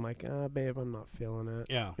 Sometimes I'm like, babe, I'm not feeling it.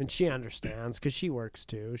 Yeah. And she understands because she works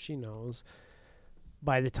too. She knows.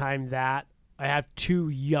 By the time that I have 2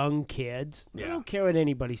 young kids, I Yeah. don't care what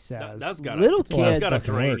anybody says. That's gotta, Little a lot of kids, gotta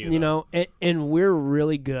fucking drain work. you. you though. know, and we're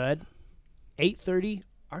really good. 8:30,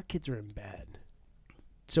 our kids are in bed,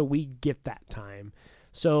 so we get that time.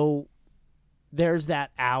 So there's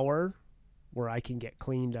that hour where I can get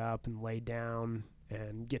cleaned up and lay down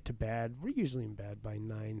and get to bed. We're usually in bed by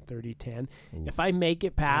 9:30, 10. Ooh. If I make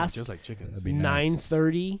it Yeah, past just like chickens. That'd be nice.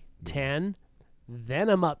 9:30, 10, then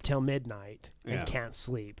I'm up till midnight and Yeah. can't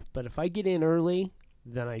sleep. But if I get in early,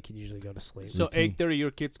 then I can usually go to sleep. So Routine. 8:30,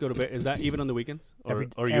 your kids go to bed. Is that even on the weekends, or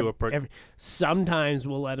Every- you a per sometimes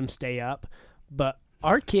we'll let them stay up, but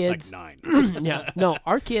our like kids, 9? yeah, no,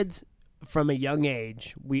 our kids from a young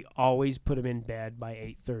age, we always put them in bed by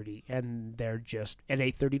 8:30, and they're just at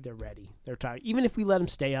 8:30 they're ready. They're tired. Even if we let them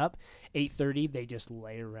stay up, 8:30 they just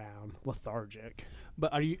lay around lethargic.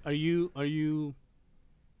 But are you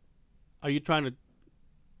trying to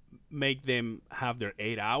make them have their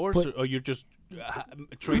 8 hours, Put- or you're just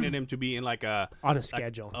training them to be in like a On a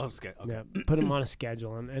schedule. okay. Yeah, put them on a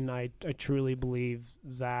schedule, and I truly believe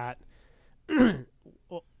that.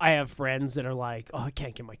 I have friends that are like, oh, I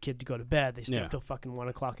can't get my kid to go to bed. They stay Yeah. up till fucking 1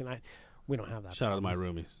 o'clock at night. We don't have that. Shout out to my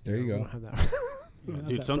problem. roomies. There you We go. don't have that. We don't have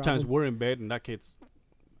Dude, that sometimes problem. we're in bed and that kid's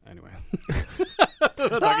anyway.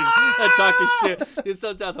 talking shit. Dude,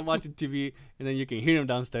 sometimes I'm watching TV and then you can hear him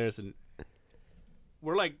downstairs and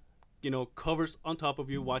we're like, covers on top of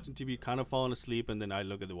you watching TV, kind of falling asleep, and then I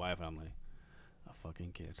look at the wife and I'm like, a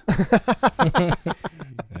fucking kid.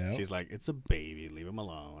 Yeah. She's like, it's a baby, leave him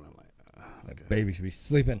alone. I'm like, That okay. baby should be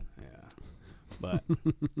sleeping. Yeah, but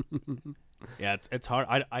yeah, it's hard.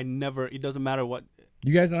 I never. It doesn't matter what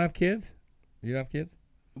You guys don't have kids? You don't have kids?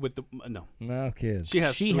 with the no. No kids. She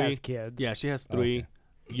has She 3. has kids. Yeah, she has 3.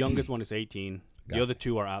 Youngest one is 18. The Gotcha. other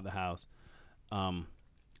 2 are out of the house.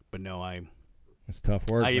 But no, I It's tough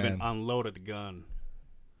work, man. even unloaded the gun.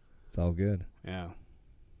 It's all good. Yeah,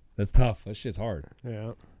 That's tough. That shit's hard.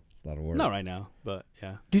 Yeah. It's a lot of work. not right now, but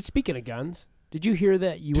yeah. Dude, speaking of guns, did you hear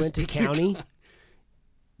that Uinta County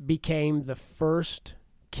became the first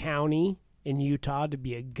county in Utah to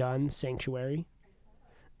be a gun sanctuary?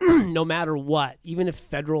 No matter what, even if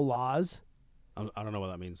federal laws, I don't know what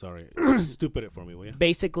that means. Sorry, stupid it for me, will you?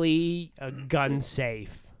 basically a gun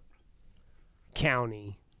safe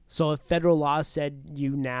county. So if federal laws said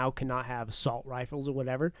you now cannot have assault rifles or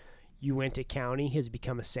whatever, Uinta County has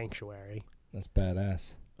become a sanctuary. That's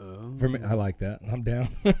badass. Oh. For me, I like that. I'm down.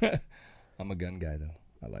 I'm a gun guy, though.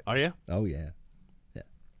 I like Are you? Oh, yeah.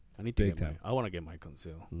 I need to Big get time. I want to get my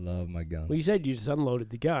conceal. Love my guns. Well, you said you just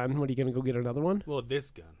unloaded the gun. What, are you going to go get another one? Well,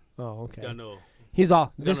 this gun. Oh, It's okay. got no. He's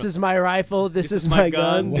all, It's this gonna- is my rifle, this This is my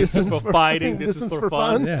gun, This is for fighting. This is for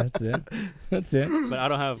fun. Yeah, that's it. That's it. But I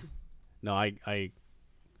don't have. No, I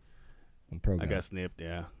I'm pro gun. got snipped.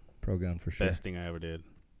 Yeah, Pro gun for sure. best thing I ever did.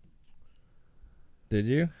 Did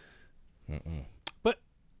you? Uh-uh.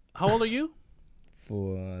 How old are you?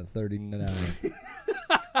 For 39.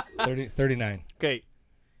 39, Okay,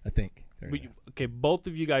 I think. 39. okay. Both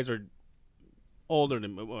of you guys are older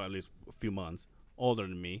than, well, at least a few months older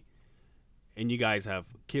than me, and you guys have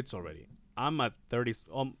kids already. I'm at 30,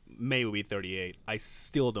 maybe 38. I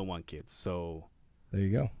still don't want kids. So There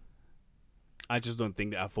you go. I just don't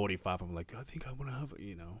think that at 45, I'm like, I think I want to have,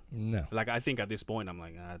 No, Like, I think at this point, I'm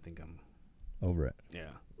like, I think I'm, over it.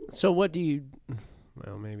 yeah. So what do you?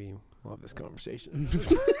 Well, maybe we'll have this conversation.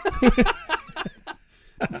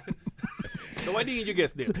 So why didn't you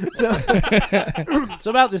guess this? so,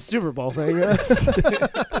 so about the Super Bowl thing.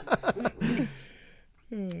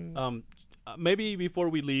 Maybe before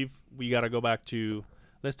we leave, we got to go back to,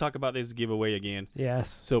 let's talk about this giveaway again. Yes.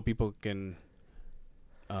 So people can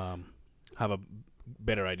have a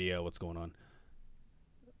better idea of what's going on.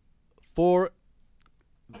 For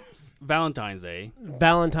Valentine's Day.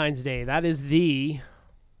 Valentine's Day. That is the.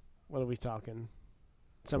 What are we talking?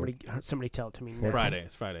 Somebody tell it to me. now. Friday.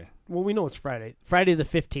 It's Friday. Well, we know it's Friday. Friday the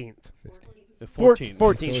 15th. The 14th.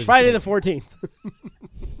 14th. Friday the 14th.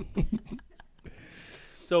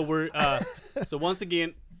 So we're so once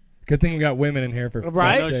again, Good thing we got women in here for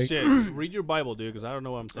Right? fuck's no sake. shit. Read your Bible, dude, because I don't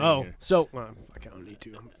know what I'm saying Oh, here. so fuck, I don't need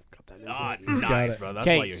to. I'm cut that in. Ah, He's got nice, it. bro. That's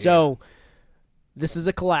why Okay, you're so this is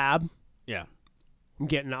a collab. here. Yeah. I'm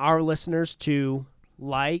getting our listeners to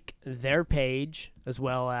like their page as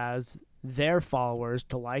well as their followers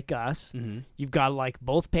to like us. Mm-hmm. You've got to like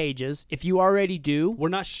both pages. If you already do, We're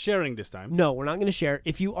not sharing this time. no, we're not going to share.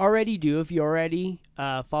 If you already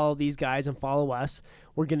follow these guys and follow us,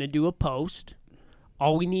 we're going to do a post.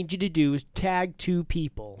 All we need you to do is tag 2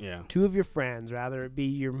 people. Yeah. 2 of your friends, rather it be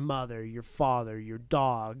your mother, your father, your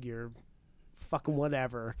dog, your fucking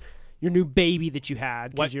whatever. Your new baby that you had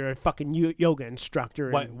because White- you're a fucking yoga instructor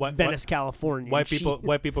in Venice, California. White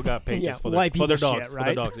and people got pages Yeah, for white their people dogs. shit, For their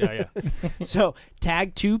right? dogs. Yeah, yeah. So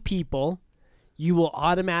tag 2 people. You will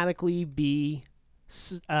automatically be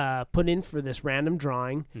put in for this random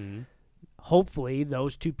drawing. Mm-hmm. Hopefully,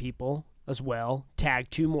 those 2 people as well tag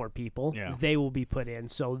 2 more people. Yeah. They will be put in.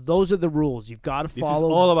 So those are the rules. You've got to This follow.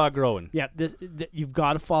 is all about growing. Yeah, you've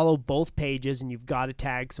got to follow both pages and you've got to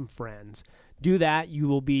tag some friends. Do that, you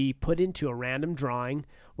will be put into a random drawing.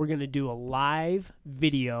 We're going to do a live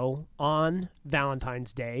video on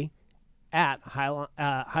Valentine's Day at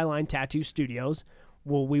Highline Tattoo Studios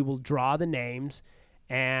where we will draw the names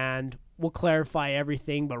and we'll clarify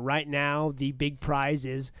everything. But right now, the big prize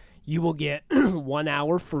is you will get 1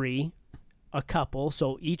 hour free, a couple.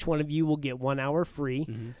 So each one of you will get 1 hour free,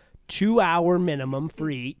 2 hour minimum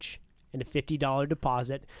for each, and a $50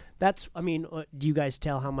 deposit. That's, I mean, do you guys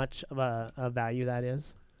tell how much of a value that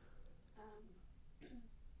is?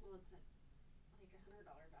 Well, it's like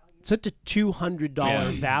 $100 value. So it's a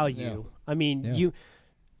 $200 Yeah. value. I mean, Yeah.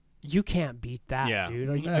 you can't beat that, Yeah. dude.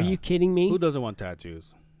 Are Yeah. you kidding me? Who doesn't want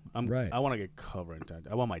tattoos? Right. I want to get covered in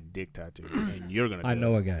tattoos. I want my dick tattooed, and you're gonna. Do I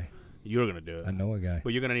know it. a guy. You're gonna do it. I know a guy.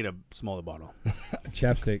 But you're gonna need a smaller bottle.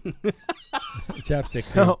 Chapstick.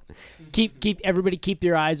 Chapstick too. So everybody keep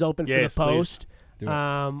your eyes open Yes, for the please. post. Do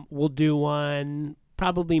it. We'll do one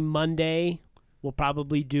probably Monday. We'll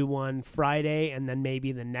probably do one Friday, and then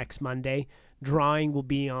maybe the next Monday. Drawing will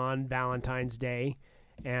be on Valentine's Day,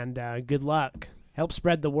 and good luck. Help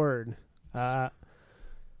spread the word.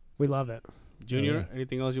 We love it. Junior, Yeah.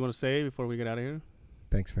 anything else you want to say before we get out of here?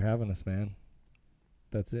 Thanks for having us, man.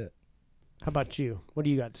 That's it. How about you? What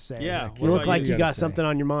do you got to say? Yeah, Like, what you look about like you? you You gotta got say. something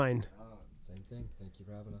on your mind. Same thing. Thank you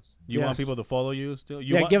for having us. You want Yes. people to follow you still?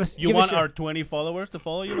 Yeah, give us- You give us want your- our 20 followers to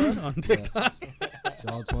follow you man, on TikTok? Yes.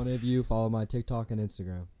 To all 20 of you, follow my TikTok and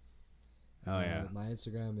Instagram. Oh yeah. My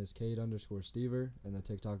Instagram is Cade_Stever, and the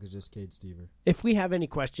TikTok is just Cade Stever. If we have any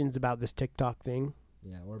questions about this TikTok thing,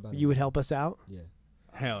 Yeah, or about you would help us out. Yeah.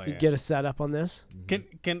 Hell You yeah. get us set up on this.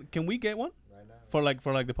 Mhm. Can we get one for like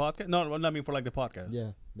the podcast? No, I mean for like the podcast.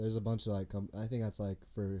 Yeah, there's a bunch of like I think that's like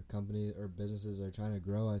for companies or businesses that are trying to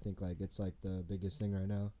grow. I think like it's like the biggest thing right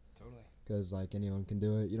now. Totally. Because like anyone can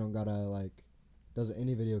do it. You don't gotta like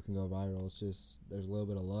any video can go viral. It's just there's a little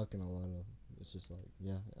bit of luck and a lot of it's just like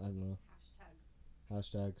I don't know,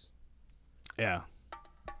 hashtags. Yeah.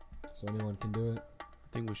 So anyone can do it. I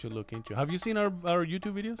think we should look into. Have you seen our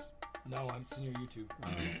YouTube videos? No, I've seen your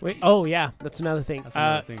YouTube. Wait. Oh yeah, that's another thing. That's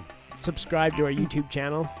another thing. Subscribe to our YouTube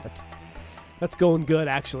channel. That's going good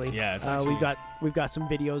actually. Yeah, it's we've got some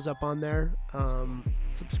videos up on there.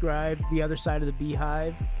 Subscribe the Other Side of the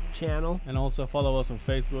Beehive channel. And also follow us on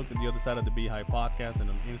Facebook at The Other Side of the Beehive Podcast and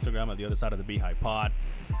on Instagram at The Other Side of the Beehive Pod.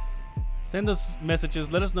 Send us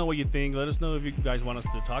messages. Let us know what you think. Let us know if you guys want us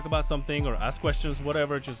to talk about something or ask questions,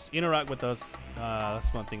 whatever. Just interact with us.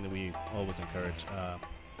 That's one thing that we always encourage.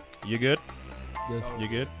 You good? Good. You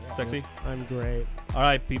good? Sexy? I'm great. All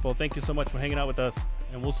right, people. Thank you so much for hanging out with us.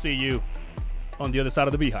 And we'll see you on The Other Side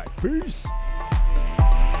of the Beehive. Peace.